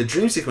end, with the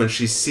dream sequence,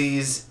 she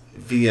sees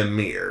via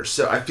mirror.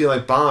 So I feel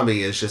like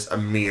Bobby is just a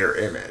mirror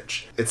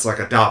image. It's like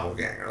a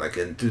doppelganger, like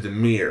through the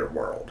mirror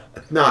world.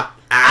 Not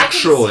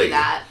actually. I can see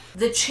that.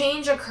 The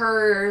change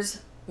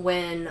occurs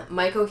when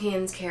Michael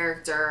Caine's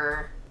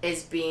character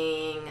is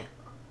being...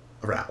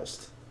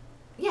 aroused.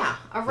 Yeah,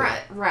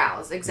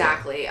 aroused,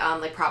 exactly. Yeah.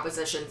 Like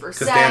proposition for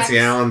sex. Because Nancy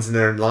Allen's in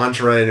their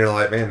lingerie and you're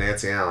like, man,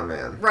 Nancy Allen,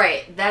 man.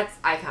 Right, that's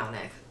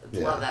iconic.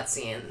 Yeah. Love that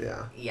scene.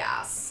 Yeah.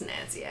 Yes,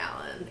 Nancy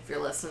Allen. If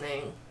you're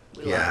listening,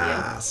 we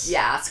love you.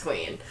 Yes,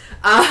 queen.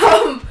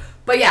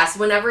 But yes,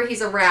 whenever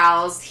he's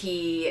aroused,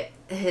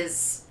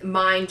 his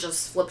mind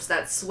just flips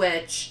that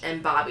switch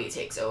and Bobby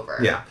takes over.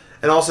 Yeah.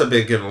 And also a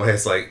big giveaway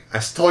is like, I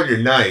stole your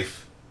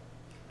knife.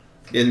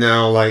 You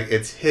know, like,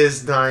 it's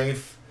his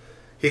knife.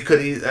 He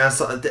could eat,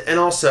 and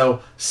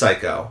also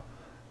Psycho.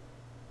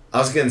 I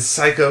was getting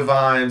Psycho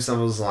vibes.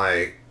 I was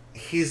like,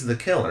 he's the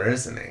killer,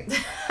 isn't he?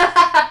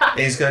 And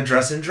he's gonna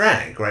dress in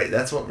drag, right?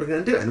 That's what we're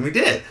gonna do, and we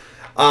did.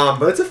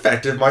 But it's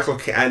effective. Michael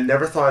Caine. I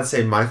never thought I'd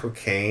say Michael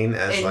Caine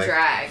as in like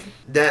drag.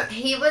 That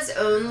he was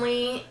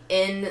only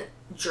in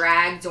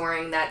drag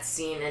during that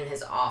scene in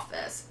his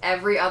office.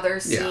 Every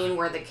other scene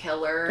where the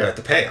killer, you have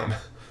to pay him.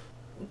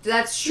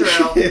 That's true.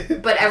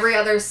 But every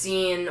other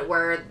scene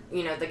where,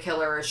 you know, the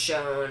killer is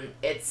shown,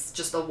 it's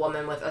just a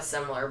woman with a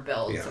similar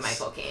build to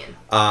Michael Caine.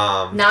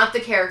 Not the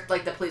character,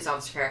 like the police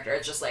officer character.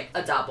 It's just like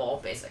a double,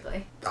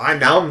 basically.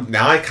 Now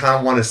I kind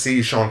of want to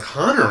see Sean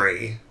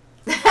Connery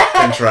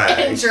in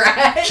drag. In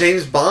drag.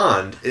 James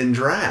Bond in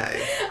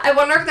drag. I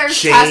wonder if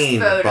there's Jane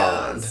test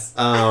photos.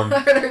 Bond.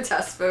 Are there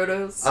test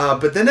photos?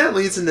 But then that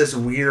leads in this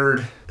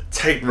weird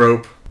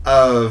tightrope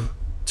of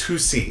two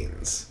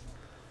scenes.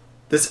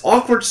 This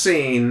awkward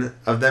scene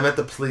of them at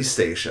the police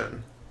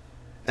station,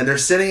 and they're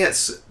sitting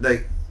at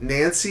like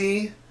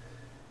Nancy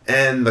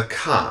and the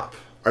cop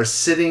are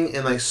sitting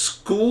in like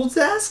school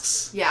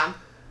desks. Yeah,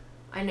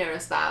 I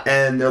noticed that.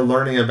 And they're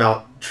learning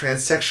about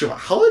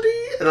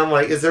transsexuality, and I'm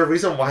like, is there a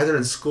reason why they're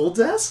in school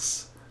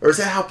desks? Or is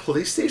that how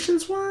police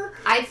stations were?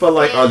 But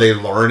like, are they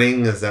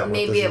learning? Is that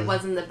maybe what it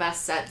wasn't the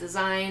best set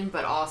design,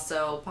 but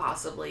also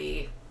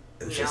possibly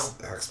it's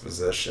just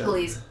exposition.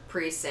 Police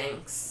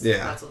precincts.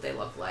 Yeah, that's what they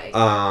look like.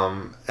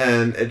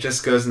 And it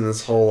just goes in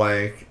this whole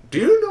like, do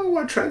you know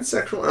what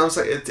transsexual? And I was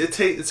like,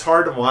 it's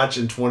hard to watch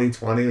in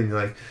 2020, and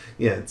you're like,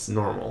 yeah, it's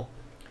normal.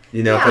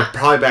 You know, but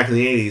probably back in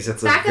the 80s,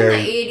 that's back in the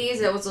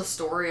 80s, it was a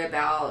story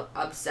about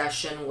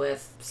obsession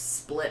with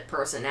split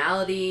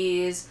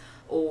personalities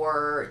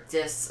or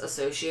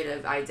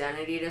dissociative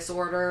identity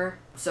disorder.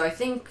 So I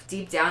think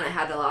deep down it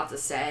had a lot to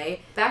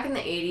say. Back in the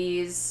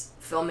 80s,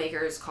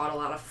 filmmakers caught a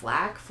lot of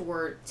flack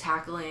for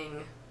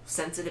tackling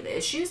sensitive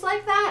issues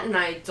like that, and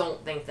I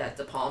don't think that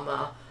De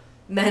Palma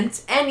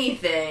meant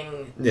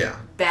anything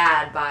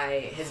bad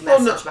by his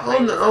message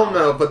behind it. Oh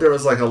no, but there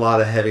was like a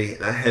lot of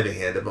not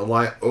heavy-handed, but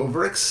like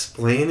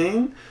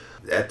over-explaining.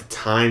 At the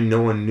time, no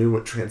one knew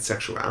what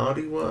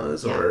transsexuality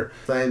was, or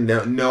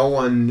no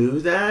one knew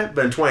that.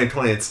 But in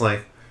 2020, it's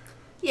like,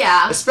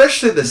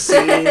 especially the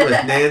scene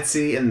with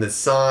Nancy and the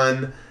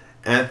son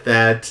at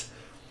that.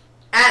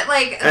 At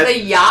the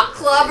yacht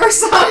club or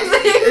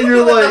something, and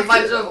you're with like, a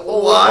bunch of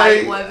old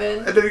white women.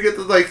 And then you get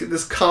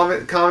this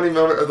comedy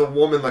moment of the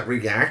woman like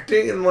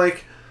reacting, and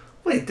like,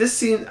 wait, this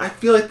scene. I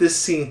feel like this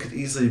scene could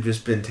easily have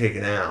just been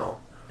taken out.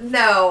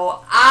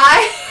 No,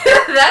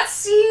 that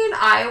scene,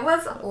 I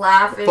was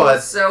laughing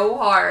so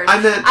hard.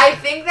 I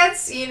think that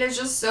scene is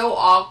just so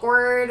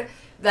awkward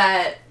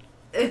that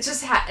it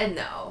just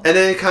no. And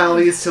then it kind of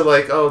leads to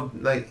like,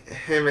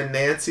 him and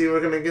Nancy were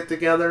gonna get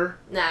together.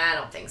 Nah, I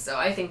don't think so.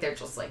 I think they're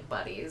just like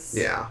buddies.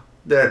 Yeah,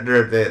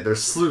 they're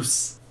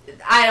sleuths.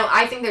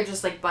 I think they're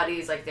just like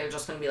buddies. Like they're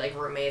just gonna be like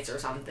roommates or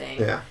something.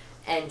 Yeah.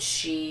 And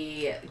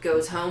she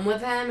goes home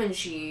with him, and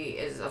she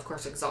is of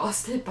course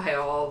exhausted by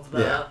all of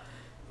the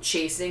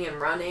chasing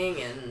and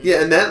running and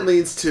and that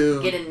leads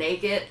to getting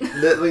naked.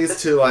 That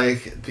leads to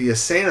like the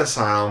insane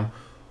asylum,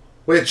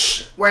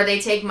 where they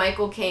take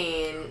Michael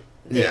Caine.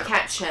 They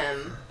catch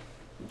him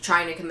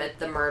trying to commit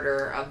the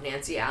murder of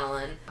Nancy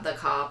Allen, the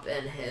cop,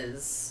 and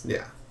his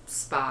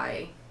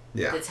spy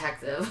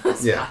detective. Not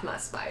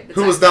spy. Detective.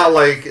 Who was not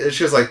like,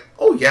 she was like,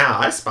 oh yeah,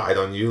 I spied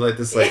on you, like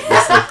this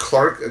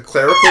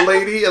clerical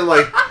lady, and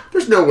like,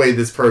 there's no way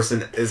this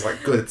person is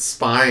like good at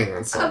spying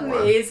on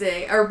someone.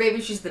 Amazing. Or maybe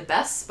she's the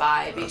best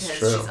spy because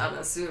she's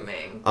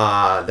unassuming.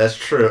 That's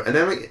true. And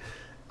then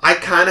I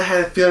kind of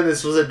had a feeling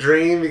this was a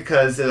dream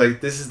because like,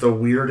 this is the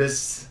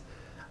weirdest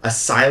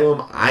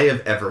asylum I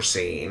have ever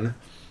seen.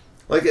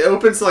 Like, it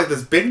opens to like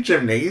this big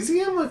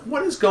gymnasium, like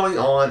what is going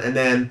on? And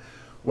then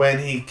when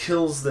he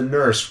kills the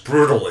nurse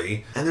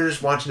brutally, and they're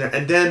just watching it,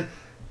 and then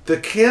the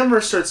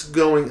camera starts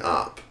going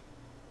up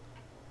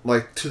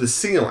like to the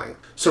ceiling,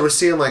 so we're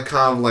seeing like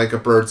kind of like a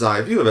bird's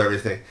eye view of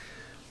everything.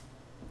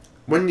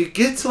 When you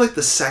get to like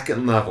the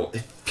second level,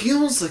 it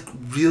feels like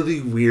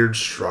really weird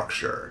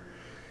structure.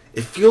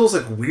 It feels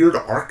like weird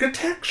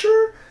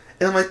architecture.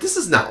 And I'm like, this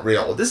is not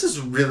real. This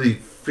is really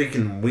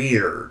freaking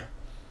weird.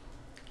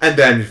 And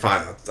then you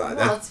find out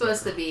that it's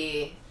supposed to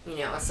be,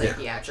 a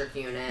psychiatric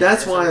unit.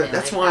 That's why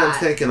I'm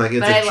thinking like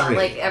it's a dream.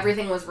 Like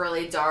everything was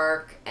really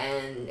dark,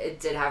 and it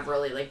did have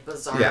really like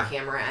bizarre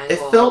camera angles.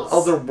 It felt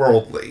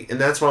otherworldly, and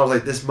that's why I was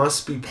like, this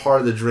must be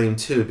part of the dream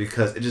too,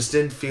 because it just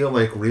didn't feel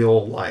like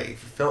real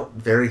life. It felt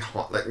very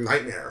like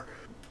nightmare.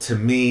 To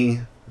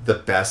me, the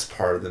best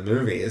part of the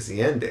movie is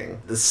the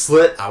ending. The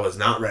slit, I was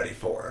not ready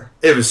for.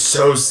 It was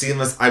so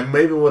seamless. I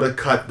maybe would have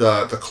cut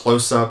the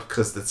close-up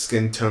because the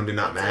skin tone did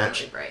not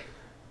match. Right.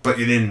 But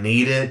you didn't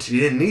need it. You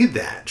didn't need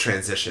that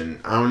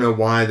transition. I don't know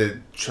why they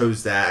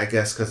chose that. I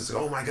guess because it's,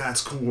 oh my god,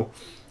 it's cool.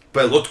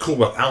 But it looked cool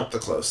without the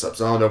close-ups.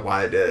 I don't know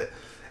why they did it.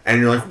 And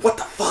you're like, what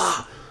the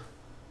fuck?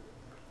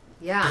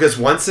 Yeah. Because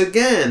once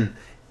again,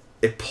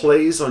 it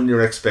plays on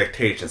your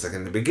expectations. Like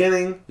in the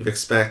beginning, you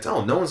expect,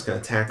 oh, no one's going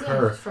to attack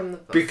her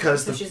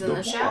because she's in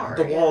the shower.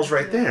 The wall's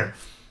right there.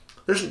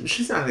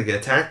 She's not going to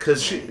get attacked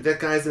because that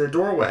guy's in the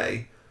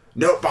doorway.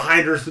 No,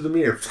 behind her through the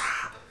mirror.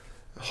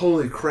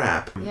 Holy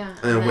crap. Yeah,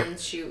 and then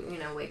she,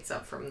 wakes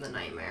up from the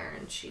nightmare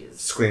and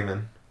she's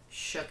screaming.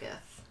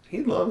 Shooketh.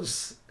 He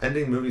loves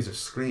ending movies of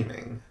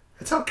screaming.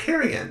 That's how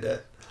Carrie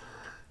ended.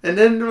 And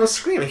then there was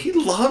screaming. He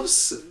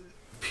loves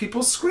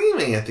people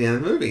screaming at the end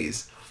of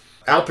movies.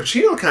 Al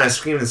Pacino kind of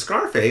screamed in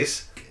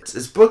Scarface.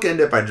 His book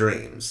ended by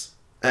dreams.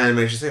 And it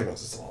makes you think,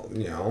 what's this all,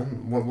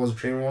 what was a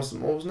dream and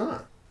what was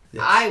not?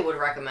 Yes. I would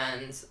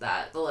recommend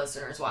that the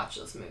listeners watch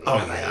this movie.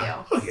 Oh,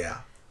 yeah. Oh, yeah.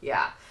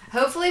 Yeah.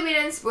 Hopefully we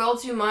didn't spoil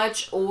too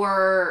much,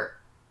 or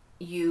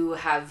you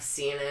have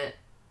seen it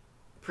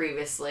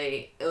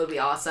previously, it would be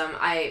awesome.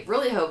 I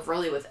really hope,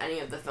 with any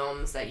of the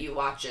films, that you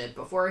watch it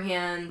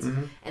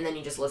beforehand, and then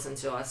you just listen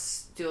to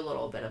us do a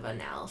little bit of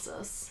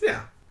analysis.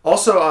 Yeah.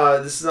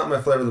 Also, this is not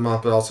my flavor of the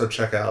month, but also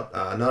check out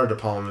another De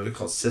Palma movie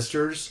called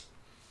Sisters.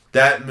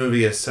 That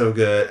movie is so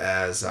good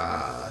as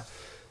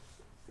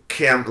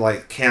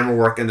camera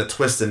work, and the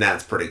twist in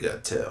that's pretty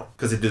good too,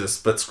 because they do the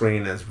split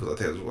screen, and I think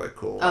it's really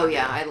cool. Oh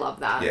idea. Yeah, I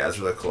love that. Yeah, it's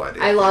a really cool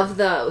idea. I love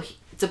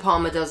De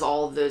Palma does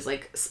all of those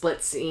like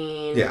split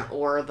scene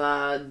or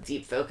the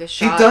deep focus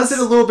shots. He does it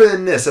a little bit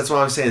in this. That's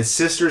why I'm saying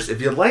Sisters.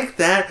 If you like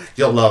that,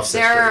 you'll love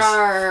Sisters. There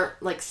are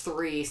like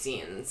 3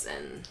 scenes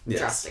in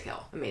Dressed to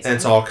Kill. Amazing. And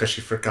it's all because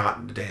she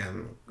forgot the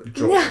damn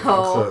jewelry and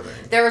clothing.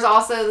 There was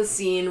also the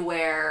scene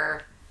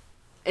where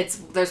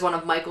there's one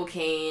of Michael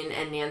Caine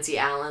and Nancy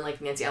Allen.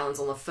 Like Nancy Allen's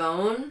on the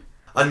phone.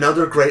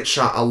 Another great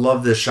shot. I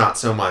love this shot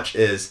so much.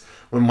 Is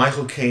when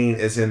Michael Caine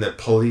is in the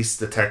police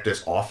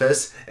detective's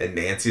office and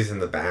Nancy's in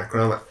the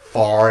background, like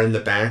far in the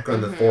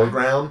background, the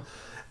foreground,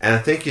 and I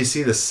think you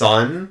see the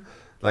sun,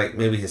 like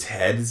maybe his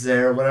head is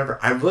there or whatever.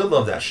 I really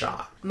love that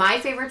shot. My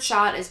favorite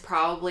shot is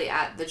probably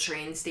at the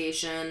train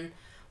station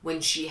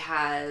when she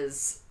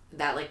has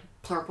that like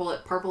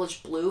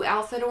purplish blue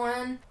outfit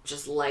on,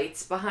 just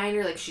lights behind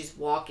her, like she's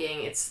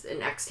walking. It's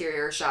an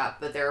exterior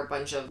shot, but there are a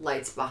bunch of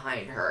lights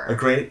behind her.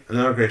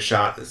 Another great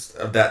shot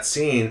of that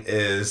scene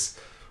is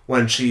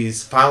when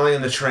she's finally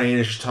in the train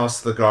and she talks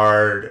to the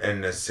guard,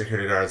 and the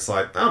security guard's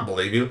like, "I don't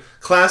believe you."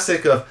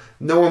 Classic of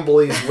no one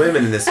believes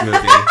women in this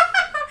movie.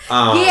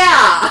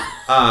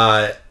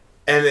 And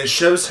it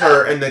shows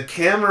her, and the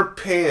camera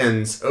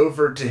pans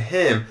over to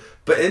him,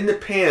 but in the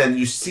pan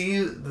you see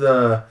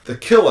the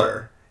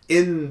killer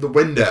in the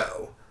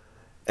window,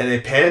 and they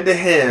pan to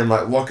him,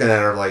 like looking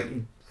at her like,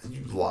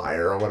 "You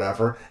liar," or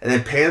whatever, and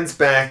then pans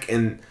back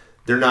and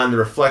they're not in the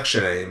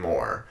reflection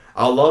anymore.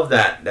 I love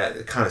that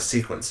kind of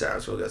sequence there.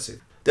 It's really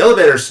good.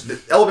 The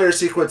elevator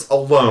sequence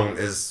alone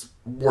is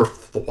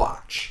worth the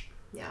watch.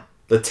 Yeah.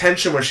 The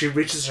tension when she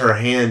reaches her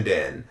hand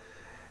in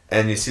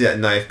and you see that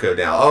knife go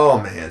down. Oh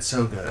man,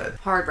 so good.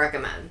 Hard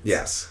recommend.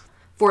 Yes.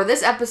 For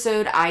this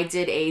episode, I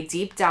did a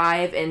deep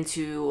dive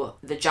into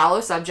the giallo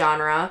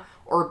subgenre,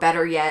 or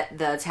better yet,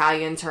 the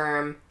Italian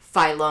term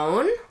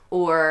filone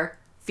or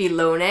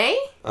filone.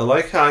 I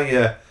like how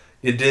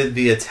you did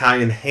the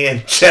Italian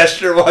hand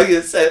gesture while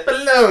you said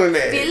filone.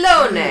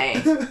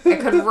 Filone. I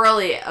could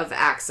really have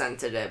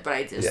accented it, but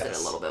I just did a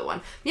little bit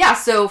one. Yeah,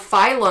 so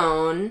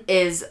filone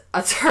is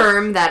a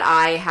term that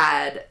I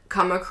had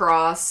come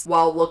across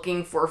while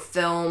looking for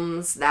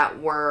films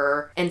that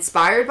were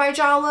inspired by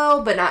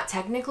giallo, but not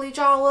technically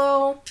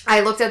giallo.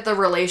 I looked at the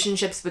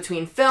relationships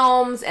between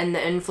films and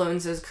the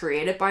influences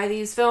created by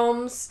these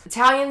films.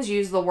 Italians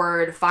use the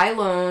word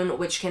filone,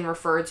 which can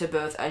refer to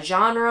both a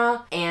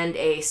genre and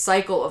a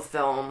cycle of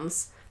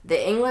films.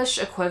 The English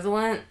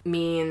equivalent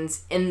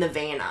means in the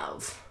vein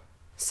of.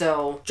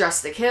 So,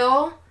 Dressed to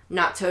Kill,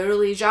 not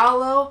totally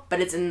giallo, but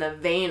it's in the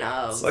vein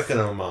of. It's like an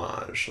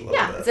homage a little bit.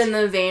 Yeah, it's in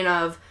the vein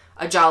of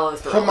a giallo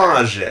thriller.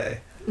 Homage.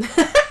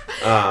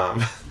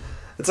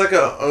 It's like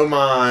a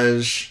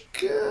homage,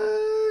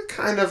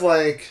 kind of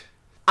like.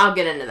 I'll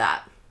get into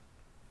that.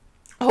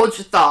 Hold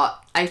your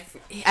thought. I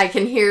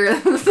can hear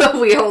the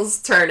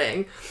wheels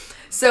turning.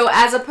 So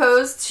as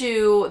opposed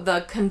to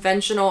the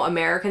conventional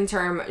American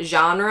term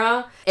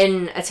genre,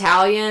 in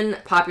Italian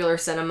popular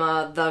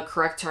cinema, the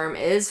correct term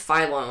is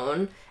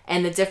filone,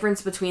 and the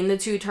difference between the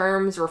two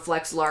terms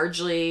reflects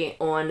largely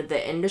on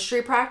the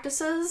industry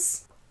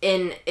practices.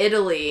 In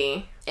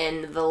Italy,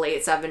 in the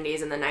late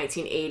 70s and the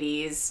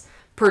 1980s,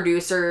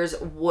 producers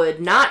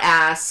would not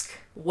ask,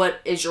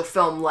 "What is your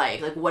film like?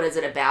 Like, what is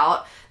it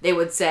about?" They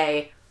would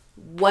say,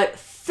 "What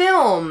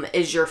film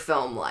is your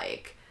film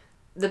like?"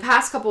 The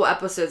past couple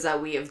episodes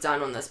that we have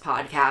done on this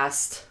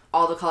podcast,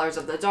 All the Colors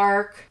of the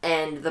Dark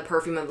and The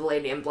Perfume of the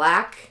Lady in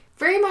Black,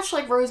 very much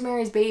like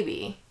Rosemary's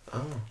Baby.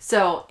 Oh.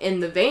 So,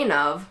 in the vein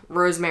of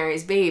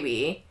Rosemary's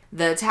Baby,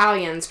 the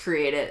Italians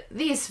created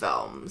these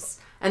films.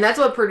 And that's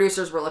what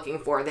producers were looking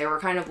for. They were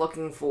kind of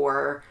looking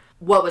for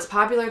what was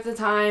popular at the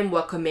time,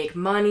 what could make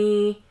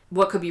money,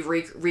 what could be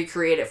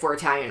recreated for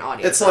Italian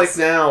audiences. It's like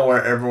now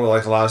where everyone,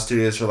 like a lot of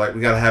studios are like,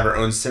 we gotta have our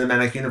own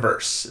cinematic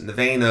universe in the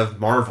vein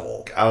of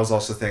Marvel. I was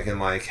also thinking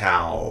like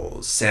how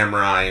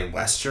samurai and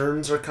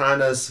westerns are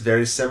kind of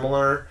very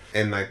similar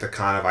in like the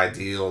kind of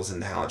ideals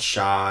and how it's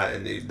shot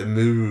and the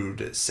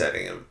mood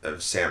setting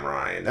of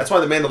samurai. And that's why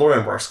The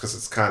Mandalorian works, because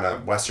it's kind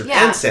of western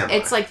and samurai.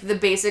 It's like the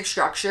basic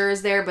structure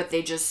is there, but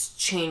they just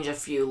change a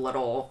few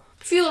little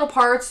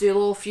parts,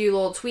 do a few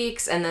little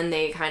tweaks, and then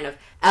they kind of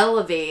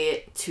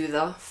elevate to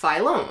the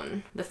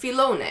filone, the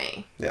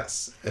filone.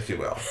 Yes, if you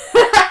will.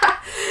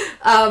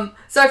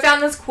 So I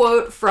found this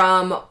quote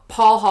from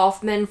Paul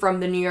Hoffman from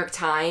the New York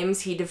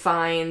Times. He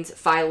defined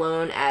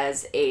filone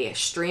as a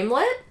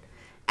streamlet,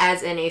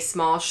 as in a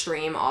small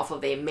stream off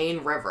of a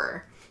main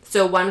river.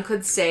 So one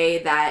could say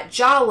that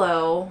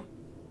giallo,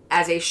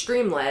 as a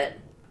streamlet,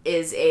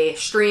 is a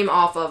stream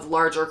off of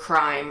larger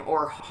crime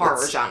or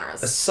horror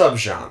genres. A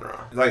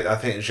subgenre. Like, I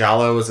think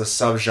giallo is a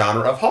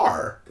subgenre of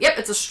horror. Yep,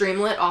 it's a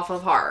streamlet off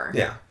of horror.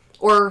 Yeah.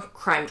 Or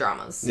crime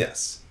dramas.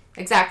 Yes.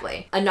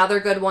 Exactly. Another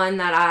good one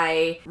that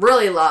I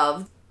really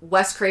loved,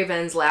 Wes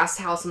Craven's Last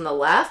House on the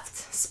Left,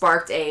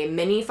 sparked a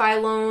mini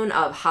phylon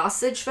of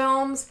hostage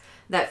films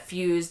that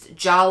fused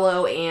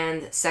giallo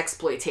and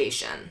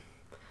sexploitation.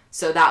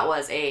 So that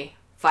was a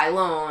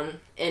phylon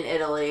in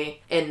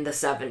Italy in the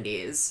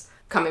 70s.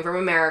 Coming from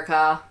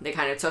America, they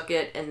kind of took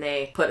it and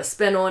they put a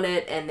spin on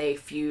it and they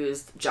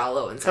fused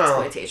giallo and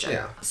sexploitation.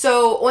 Yeah.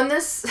 So on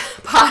this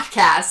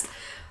podcast,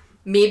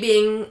 me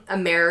being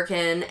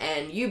American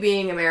and you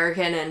being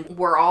American, and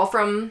we're all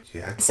from...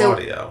 Yeah,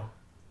 Claudio. So,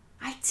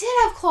 I did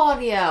have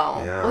Claudio.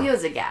 Yeah. Well, he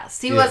was a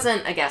guest. He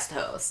wasn't a guest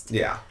host.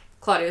 Yeah.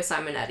 Claudio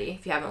Simonetti.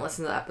 If you haven't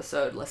listened to the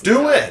episode, listen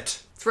to it.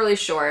 it! It's really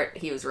short.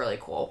 He was really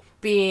cool.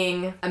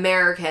 Being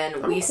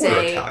American, we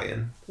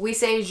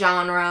say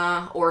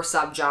genre or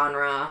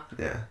subgenre.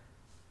 Yeah.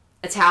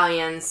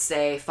 Italians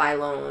say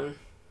phylon,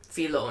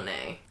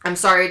 filone. I'm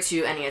sorry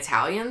to any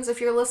Italians if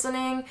you're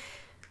listening.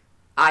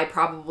 I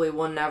probably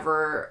will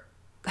never...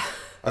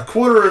 A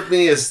quarter of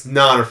me is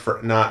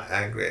not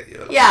angry at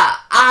you. Yeah,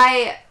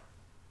 I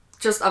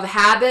just of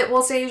habit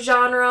will say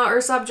genre or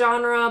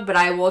subgenre, but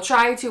I will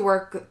try to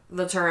work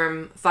the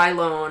term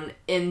phylon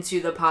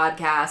into the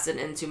podcast and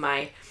into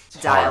my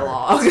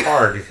dialogue. It's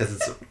hard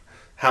because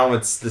how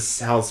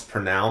it's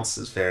pronounced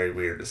is very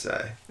weird to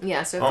say.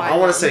 Yeah, so I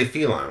want to say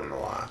feline a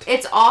lot.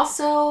 It's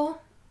also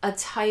a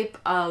type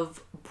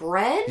of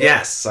bread.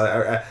 Yes,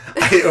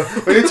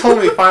 when you told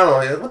me phylon, I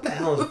was like, what the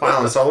hell is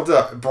phylon? So I looked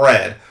up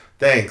bread.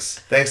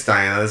 Thanks,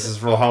 Diana. This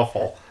is real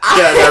helpful.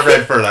 Yeah, I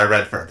read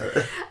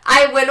further.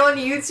 I went on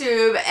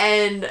YouTube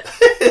and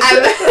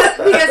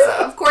because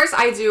of course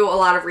I do a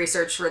lot of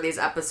research for these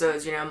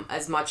episodes,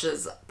 as much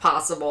as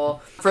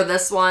possible. For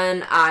this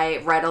one, I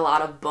read a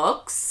lot of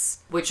books,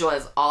 which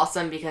was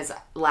awesome because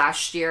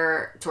last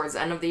year, towards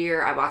the end of the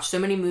year, I watched so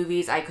many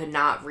movies, I could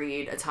not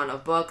read a ton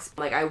of books.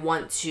 Like, I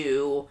want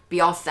to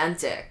be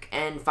authentic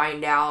and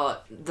find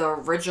out the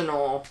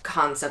original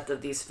concept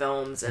of these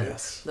films and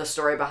the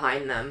story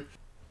behind them.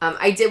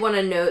 I did want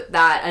to note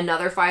that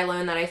another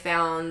phylon that I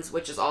found,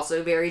 which is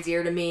also very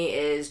dear to me,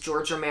 is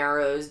George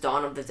Romero's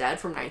Dawn of the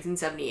Dead from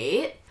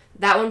 1978.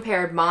 That one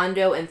paired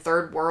Mondo and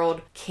Third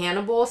World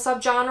cannibal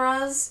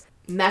subgenres,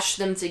 meshed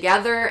them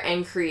together,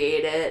 and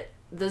created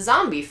the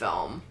zombie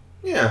film.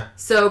 Yeah.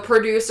 So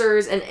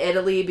producers in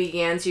Italy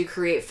began to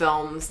create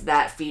films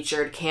that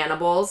featured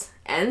cannibals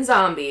and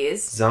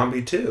zombies.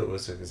 Zombie 2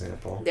 was an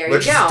example. There you go.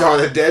 Which is Dawn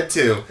of the Dead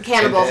 2.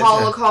 Cannibal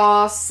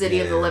Holocaust, City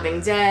of the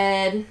Living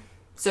Dead.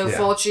 So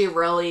Fulci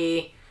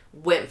really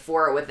went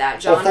for it with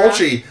that genre. Well,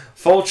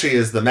 Fulci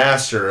is the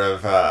master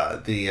of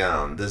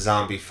the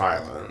zombie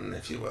phylon,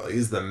 if you will.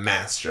 He's the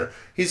master.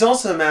 He's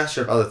also a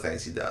master of other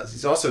things he does.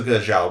 He's also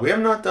good at giallo. We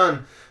have not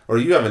done, or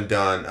you haven't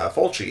done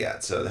Fulci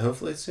yet, so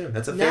hopefully soon.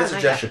 That's a fan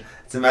suggestion.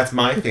 That's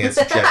my fan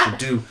suggestion.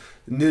 Do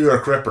New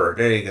York Ripper.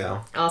 There you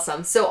go.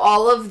 Awesome. So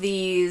all of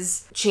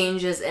these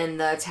changes in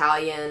the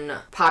Italian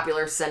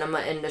popular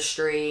cinema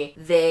industry,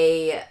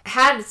 they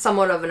had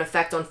somewhat of an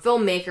effect on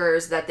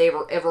filmmakers that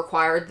it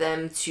required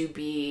them to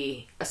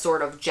be a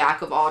sort of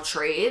jack of all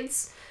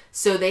trades.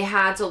 So they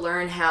had to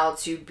learn how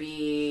to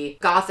be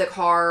gothic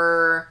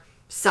horror,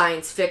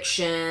 science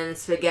fiction,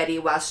 spaghetti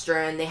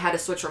western. They had to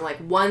switch from like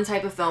one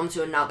type of film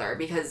to another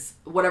because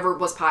whatever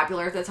was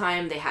popular at the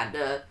time, they had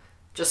to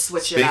just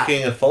switch it up.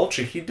 Speaking of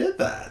Fulci, he did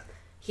that.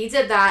 He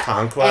did that.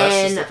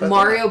 Conquest. And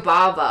Mario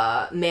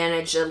Bava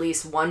managed at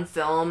least one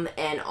film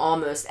in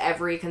almost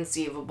every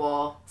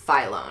conceivable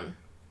phylon.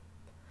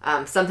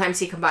 Sometimes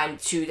he combined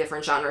two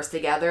different genres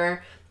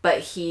together,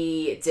 but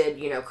he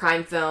did,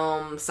 crime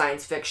film,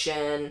 science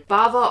fiction.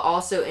 Bava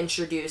also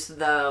introduced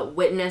the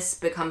witness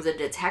becomes a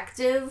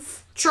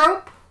detective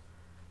trope,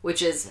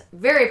 which is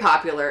very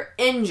popular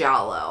in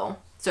giallo.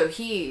 So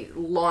he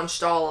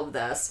launched all of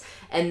this,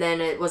 and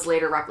then it was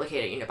later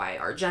replicated, by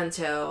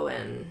Argento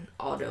and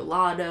Aldo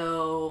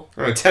Lado,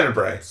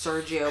 Tenebrae,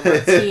 Sergio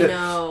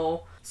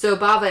Martino. So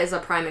Bava is a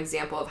prime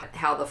example of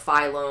how the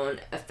phylon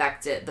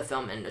affected the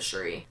film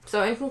industry.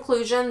 So in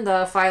conclusion,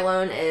 the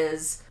phylon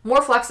is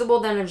more flexible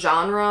than a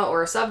genre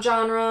or a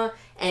subgenre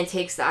and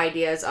takes the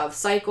ideas of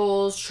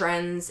cycles,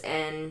 trends,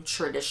 and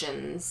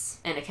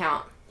traditions in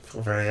account. I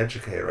feel very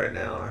educated right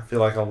now. I feel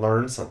like I'll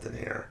learn something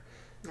here.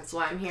 That's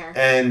why I'm here.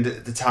 And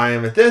to tie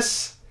in with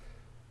this,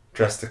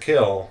 Dress to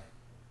Kill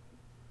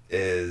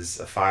is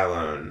a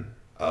phylon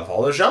of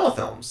all the giallo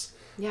films.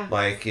 Yeah.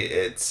 Like,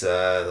 it's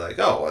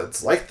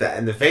it's like that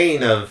in the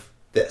vein of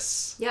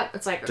this. Yep,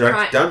 it's like a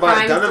crime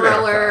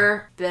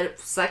thriller, bit of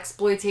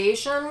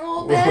sexploitation a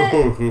little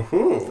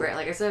bit. Right,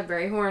 like I said,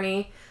 very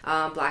horny.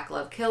 Black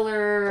Love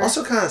Killer.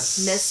 Also kind of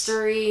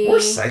mystery. More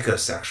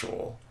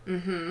psychosexual.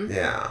 Mm-hmm.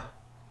 Yeah.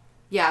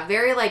 Yeah,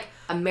 very like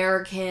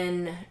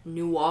American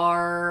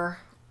noir.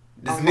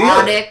 It's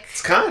erotic.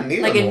 It's kind of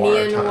neo-noir. Like a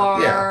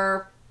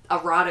neo-noir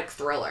erotic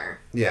thriller.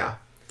 Yeah.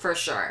 For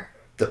sure.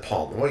 De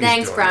Palma. What are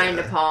Thanks, you doing Brian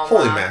there? De Palma.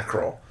 Holy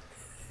mackerel.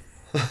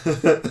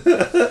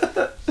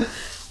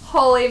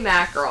 Holy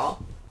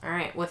mackerel.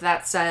 Alright, with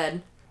that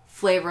said,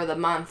 flavor of the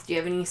month, do you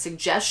have any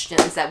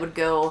suggestions that would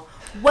go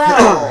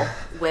well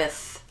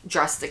with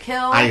Dressed to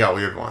Kill? I got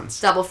weird ones.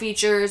 Double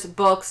features,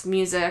 books,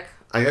 music.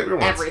 I got weird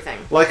ones. Everything.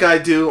 Like I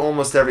do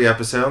almost every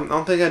episode. I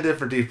don't think I did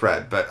for Deep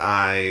Red, but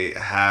I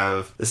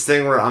have this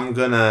thing where I'm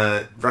going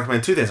to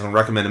recommend two things. I'm going to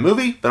recommend a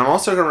movie, but I'm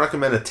also going to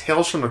recommend a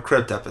Tales from the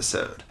Crypt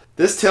episode.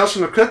 This Tales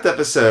from the Crypt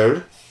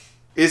episode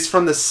is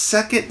from the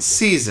second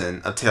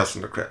season of Tales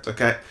from the Crypt,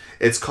 okay?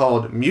 It's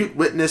called Mute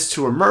Witness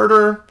to a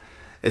Murder.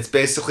 It's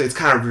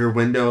kind of Rear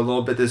Window a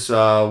little bit. This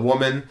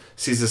woman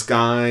sees this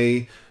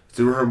guy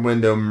through her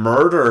window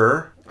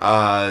murder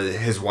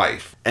his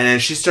wife. And then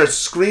she starts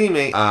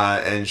screaming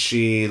and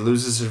she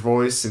loses her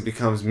voice and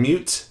becomes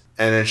mute.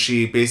 And then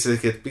she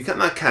basically becomes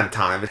not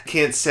catatonic,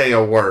 can't say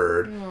a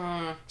word.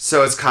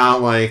 So it's kind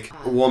of like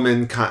a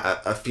woman,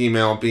 a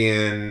female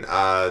being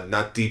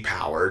not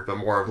depowered, but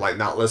more of like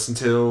not listened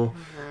to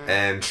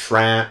and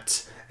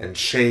trapped and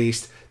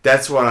chased.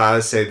 That's what I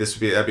would say that'd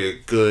be a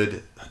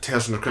good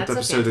Tales from the Crypt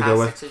episode to go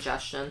with. That's a fantastic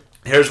suggestion.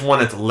 Here's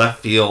one at the left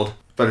field,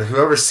 but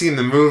whoever's seen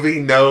the movie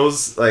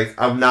knows, like,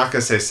 I'm not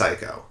going to say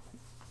Psycho.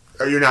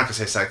 Or you're not going to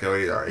say Psycho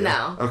either, are you?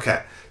 No.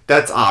 Okay.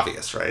 That's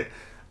obvious, right?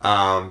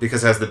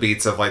 Because it has the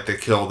beats of, like, they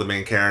kill the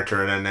main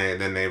character, and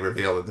then they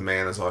reveal that the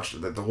man is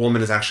that the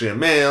woman is actually a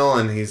male,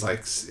 and he's,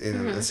 like,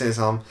 saying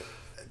something.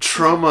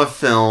 Trauma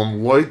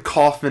film, Lloyd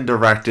Kaufman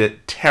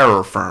directed,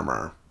 Terror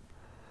Firmer.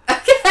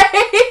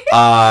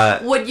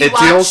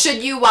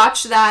 Should you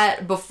watch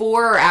that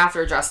before or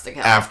after Dressed to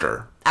Kill?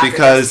 After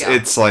because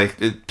it's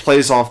like it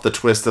plays off the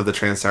twist of the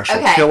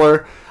transsexual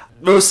killer,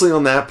 mostly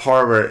on that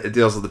part where it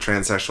deals with the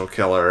transsexual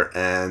killer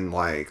and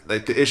like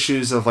the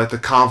issues of like the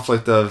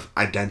conflict of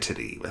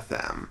identity with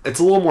them. It's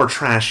a little more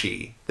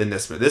trashy than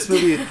this movie. This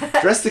movie,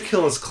 Dressed to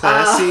Kill, is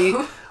classy,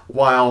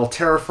 while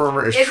Terror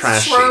Firmer is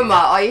trashy. It's trauma.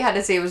 All you had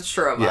to say was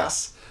trauma.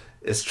 Yes.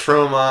 It's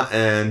trauma,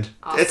 and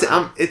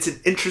awesome. It's an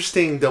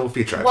interesting double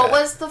feature. What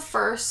was the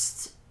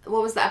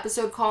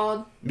episode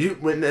called?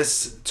 Mute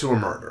Witness to a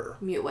Murder.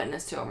 Mute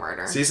Witness to a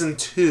Murder. Season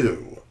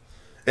 2.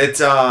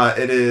 It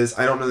is,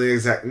 I don't know the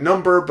exact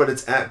number, but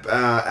it's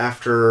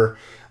after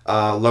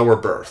Lower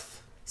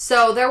Birth.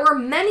 So there were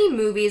many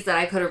movies that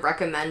I could have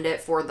recommended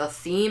for the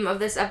theme of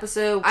this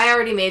episode. I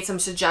already made some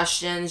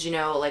suggestions,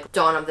 like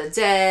Dawn of the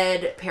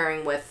Dead,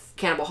 pairing with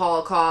Cannibal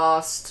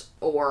Holocaust,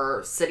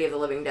 or City of the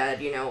Living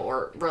Dead,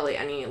 or really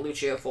any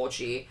Lucio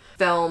Fulci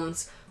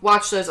films.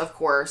 Watch those, of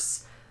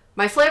course.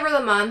 My flavor of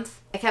the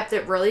month, I kept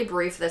it really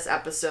brief this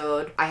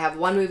episode. I have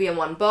one movie and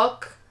one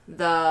book.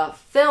 The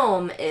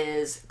film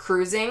is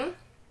Cruising.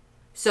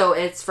 So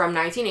it's from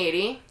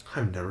 1980.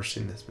 I've never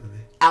seen this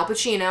movie. Al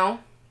Pacino.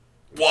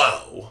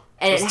 Whoa.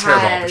 And it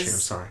terrible Al has Pacino,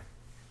 sorry.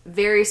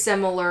 very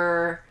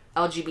similar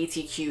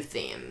LGBTQ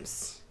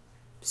themes.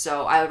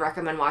 So I would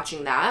recommend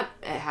watching that.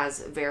 It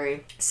has a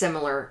very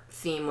similar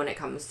theme when it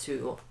comes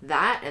to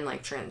that and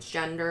like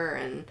transgender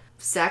and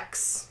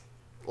sex.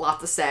 A lot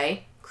to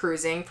say.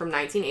 Cruising from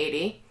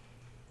 1980.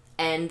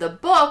 And the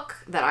book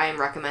that I am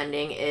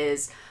recommending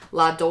is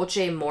La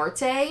Dolce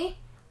Morte,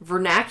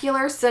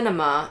 Vernacular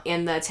Cinema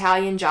and the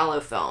Italian Giallo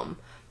Film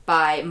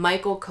by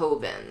Michael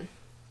Coven.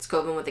 It's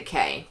Coven with a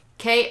K.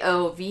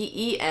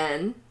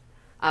 Koven.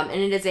 And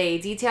it is a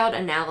detailed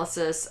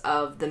analysis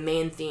of the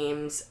main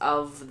themes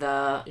of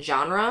the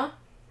genre.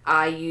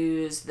 I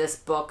use this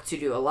book to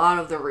do a lot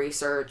of the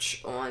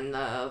research on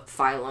the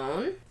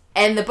Phylone.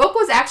 And the book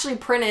was actually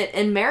printed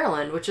in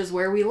Maryland, which is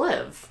where we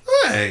live.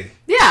 Hey!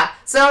 Yeah,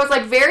 so it's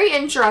like very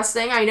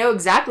interesting. I know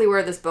exactly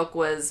where this book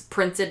was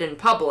printed and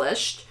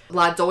published.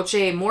 La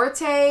Dolce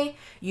Morte.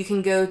 You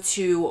can go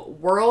to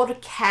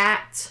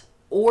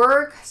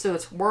worldcat.org, so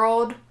it's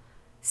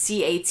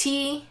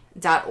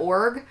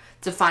worldcat.org,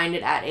 to find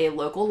it at a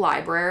local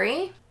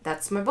library.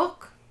 That's my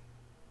book.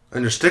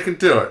 And you're sticking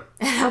to it.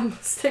 I'm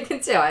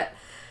sticking to it.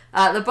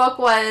 The book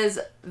was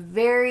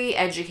very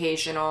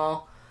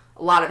educational.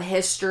 A lot of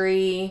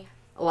history,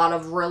 a lot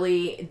of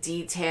really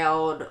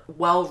detailed,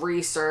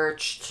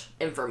 well-researched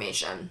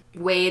information.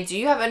 Wade, do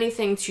you have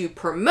anything to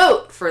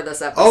promote for this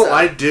episode? Oh,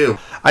 I do.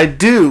 I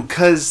do,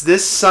 because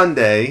this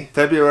Sunday,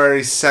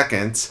 February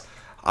 2nd,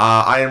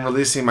 I am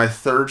releasing my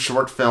third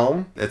short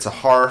film. It's a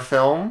horror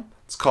film.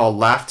 It's called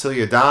Laugh Till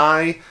You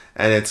Die,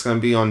 and it's going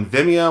to be on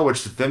Vimeo,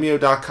 which is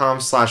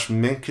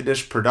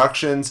vimeo.com/Minkadish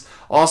Productions.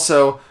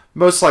 Also,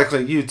 most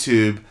likely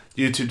YouTube.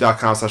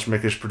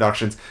 youtube.com/Minkadish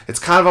Productions. It's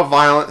kind of a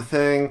violent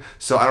thing,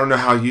 so I don't know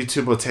how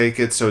YouTube will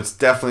take it, so it's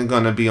definitely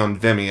going to be on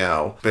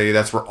Vimeo. But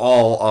that's where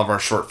all of our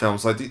short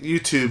films, like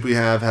YouTube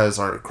has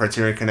our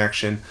Criterion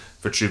Connection,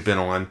 which you've been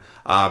on,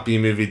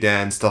 B-Movie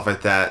Den, stuff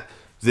like that.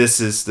 This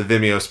is the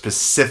Vimeo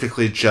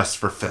specifically just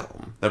for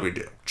film that we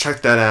do.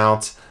 Check that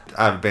out.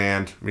 I have a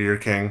band, Meteor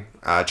King.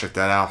 Check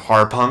that out.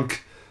 Horror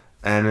Punk.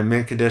 And a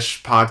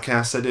Minkadish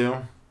podcast I do.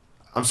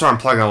 I'm sorry, I'm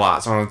plugging a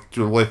lot, so I'm going to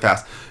do it really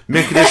fast.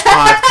 Minkadish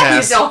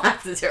Podcast. You don't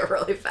have to do it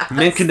really fast.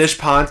 Minkadish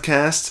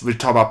Podcast. We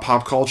talk about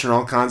pop culture and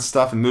all kinds of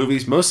stuff and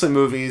movies. Mostly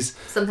movies.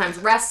 Sometimes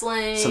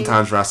wrestling.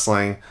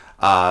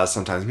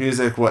 sometimes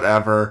music,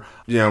 whatever.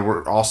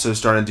 We're also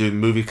starting to do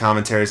movie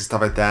commentaries and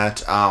stuff like that.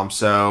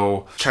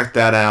 So check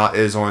that out.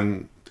 It is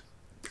on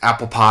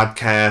Apple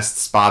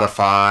Podcasts,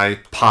 Spotify,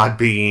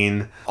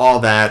 Podbean, all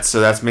that. So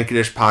that's Make a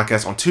Dish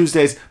Podcast on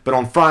Tuesdays. But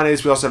on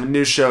Fridays, we also have a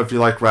new show if you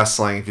like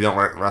wrestling. If you don't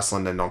like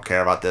wrestling, then don't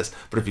care about this.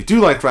 But if you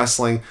do like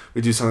wrestling, we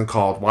do something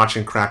called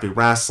Watching Crappy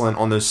Wrestling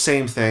on those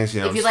same things.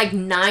 If you like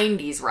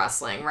 90s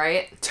wrestling,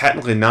 right?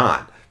 Technically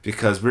not.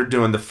 Because we're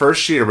doing the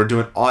first year, we're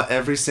doing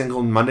every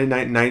single Monday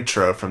Night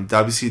Nitro from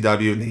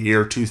WCW in the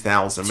year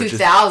 2000.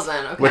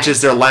 2000, okay. Which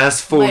is their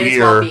last full Might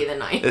year. As well be the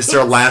 90s. It's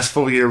their last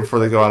full year before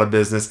they go out of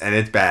business, and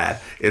it's bad.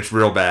 It's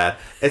real bad.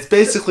 It's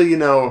basically,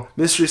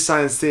 Mystery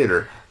Science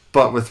Theater,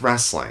 but with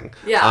wrestling.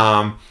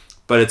 Yeah.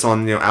 But it's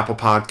on, Apple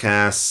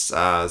Podcasts,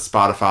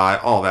 Spotify,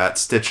 all that,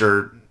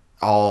 Stitcher,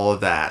 all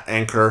of that.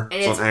 Anchor.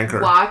 And it's on Anchor.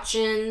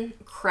 Watching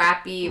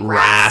Crappy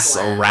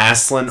Wrestling.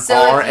 Wrestling.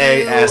 So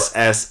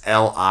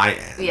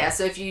RASSLIN. Yeah,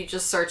 so if you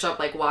just search up,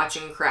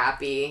 Watching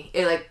Crappy,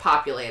 it,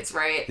 populates,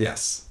 right?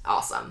 Yes.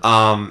 Awesome.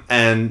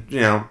 And,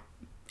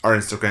 our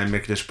Instagram,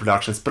 Make a Dish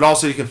Productions. But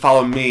also you can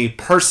follow me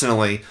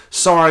personally.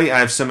 Sorry, I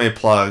have so many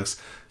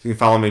plugs. You can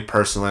follow me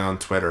personally on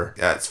Twitter.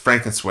 Yeah, it's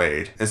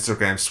Frankensuede.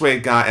 Instagram,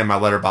 Suede Guy, and my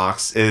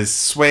letterbox is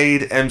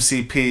Suede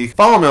MCP.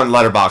 Follow me on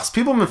Letterboxd.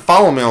 People have been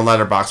following me on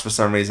Letterboxd for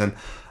some reason.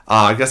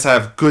 I guess I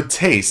have good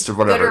taste or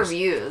whatever. Good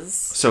reviews.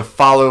 So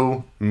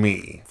follow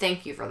me.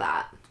 Thank you for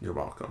that. You're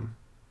welcome.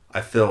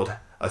 I filled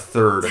a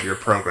third of your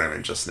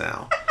programming just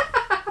now.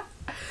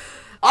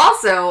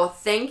 Also,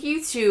 thank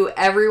you to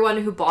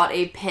everyone who bought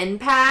a pin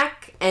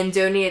pack and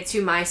donated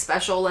to my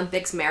Special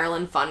Olympics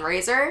Maryland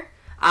fundraiser.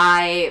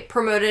 I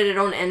promoted it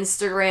on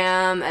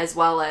Instagram as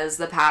well as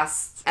the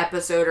past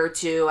episode or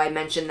two. I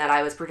mentioned that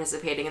I was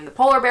participating in the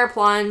Polar Bear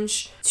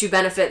Plunge to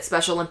benefit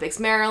Special Olympics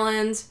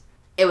Maryland.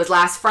 It was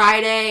last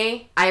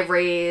Friday. I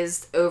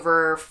raised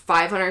over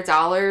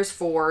 $500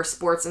 for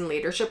sports and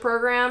leadership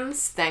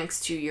programs thanks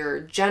to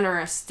your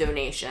generous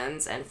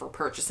donations and for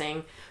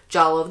purchasing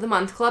Jalo of the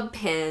Month Club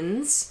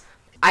pins.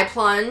 I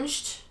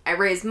plunged. I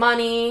raised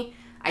money.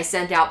 I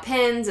sent out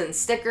pins and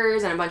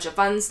stickers and a bunch of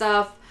fun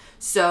stuff.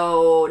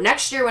 So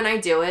next year when I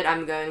do it,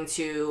 I'm going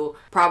to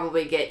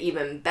probably get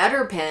even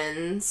better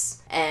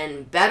pins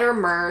and better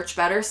merch,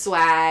 better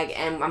swag,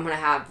 and I'm going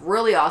to have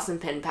really awesome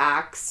pin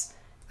packs.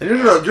 And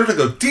you're gonna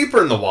go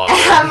deeper in the water.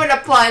 I'm going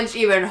to plunge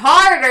even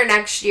harder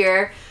next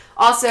year.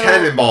 Also,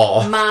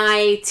 Cannonball.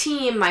 My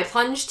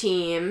plunge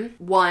team,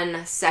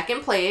 won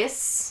second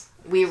place.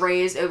 We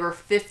raised over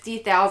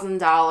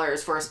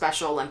 $50,000 for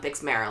Special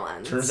Olympics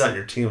Maryland. Turns out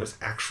your team was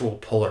actual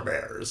polar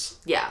bears.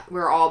 Yeah,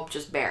 we're all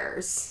just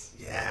bears.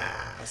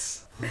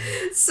 Yes.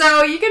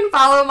 So you can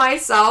follow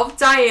myself,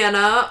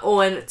 Diana,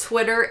 on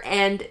Twitter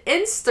and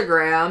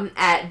Instagram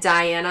at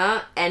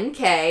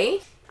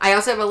DianaNK. I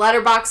also have a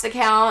Letterboxd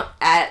account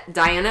at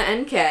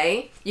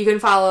DianaNK. You can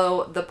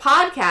follow the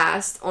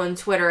podcast on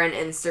Twitter and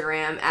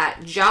Instagram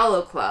at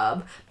Jalo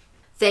Club.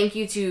 Thank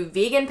you to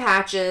Vegan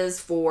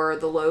Patches for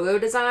the logo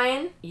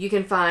design. You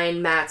can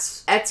find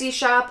Matt's Etsy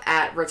shop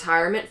at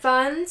Retirement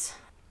Fund.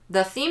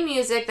 The theme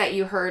music that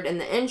you heard in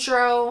the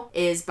intro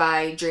is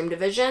by Dream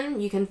Division.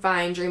 You can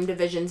find Dream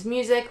Division's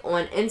music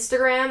on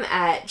Instagram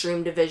at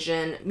Dream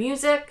Division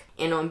Music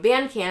and on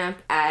Bandcamp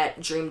at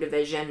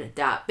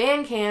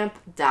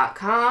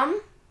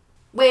dreamdivision.bandcamp.com.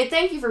 Wade,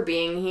 thank you for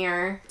being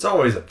here. It's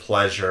always a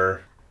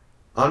pleasure.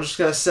 I'm just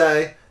going to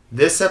say,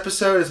 this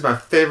episode is my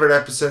favorite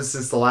episode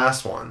since the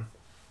last one.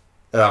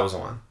 That was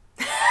one.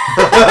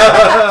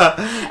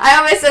 I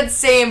almost said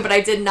same, but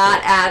I did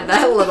not add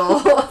that little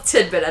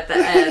tidbit at the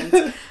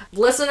end.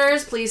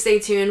 Listeners, please stay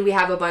tuned. We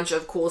have a bunch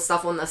of cool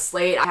stuff on the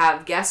slate. I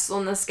have guests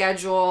on the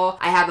schedule.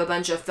 I have a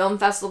bunch of film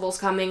festivals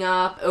coming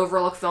up.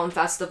 Overlook Film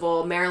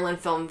Festival,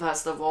 Maryland Film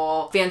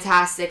Festival,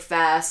 Fantastic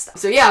Fest.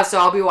 So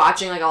I'll be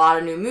watching a lot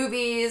of new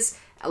movies,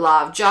 a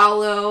lot of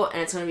Jalo,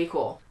 and it's going to be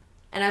cool.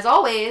 And as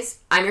always,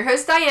 I'm your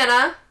host,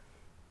 Diana.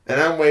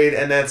 And I'm Wade,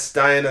 and that's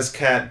Diana's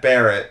cat,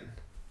 Barrett.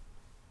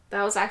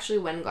 That was actually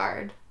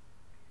Wingard.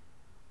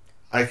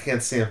 I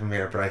can't see him from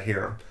here, but I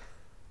hear him.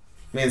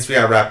 Means we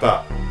gotta wrap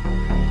up.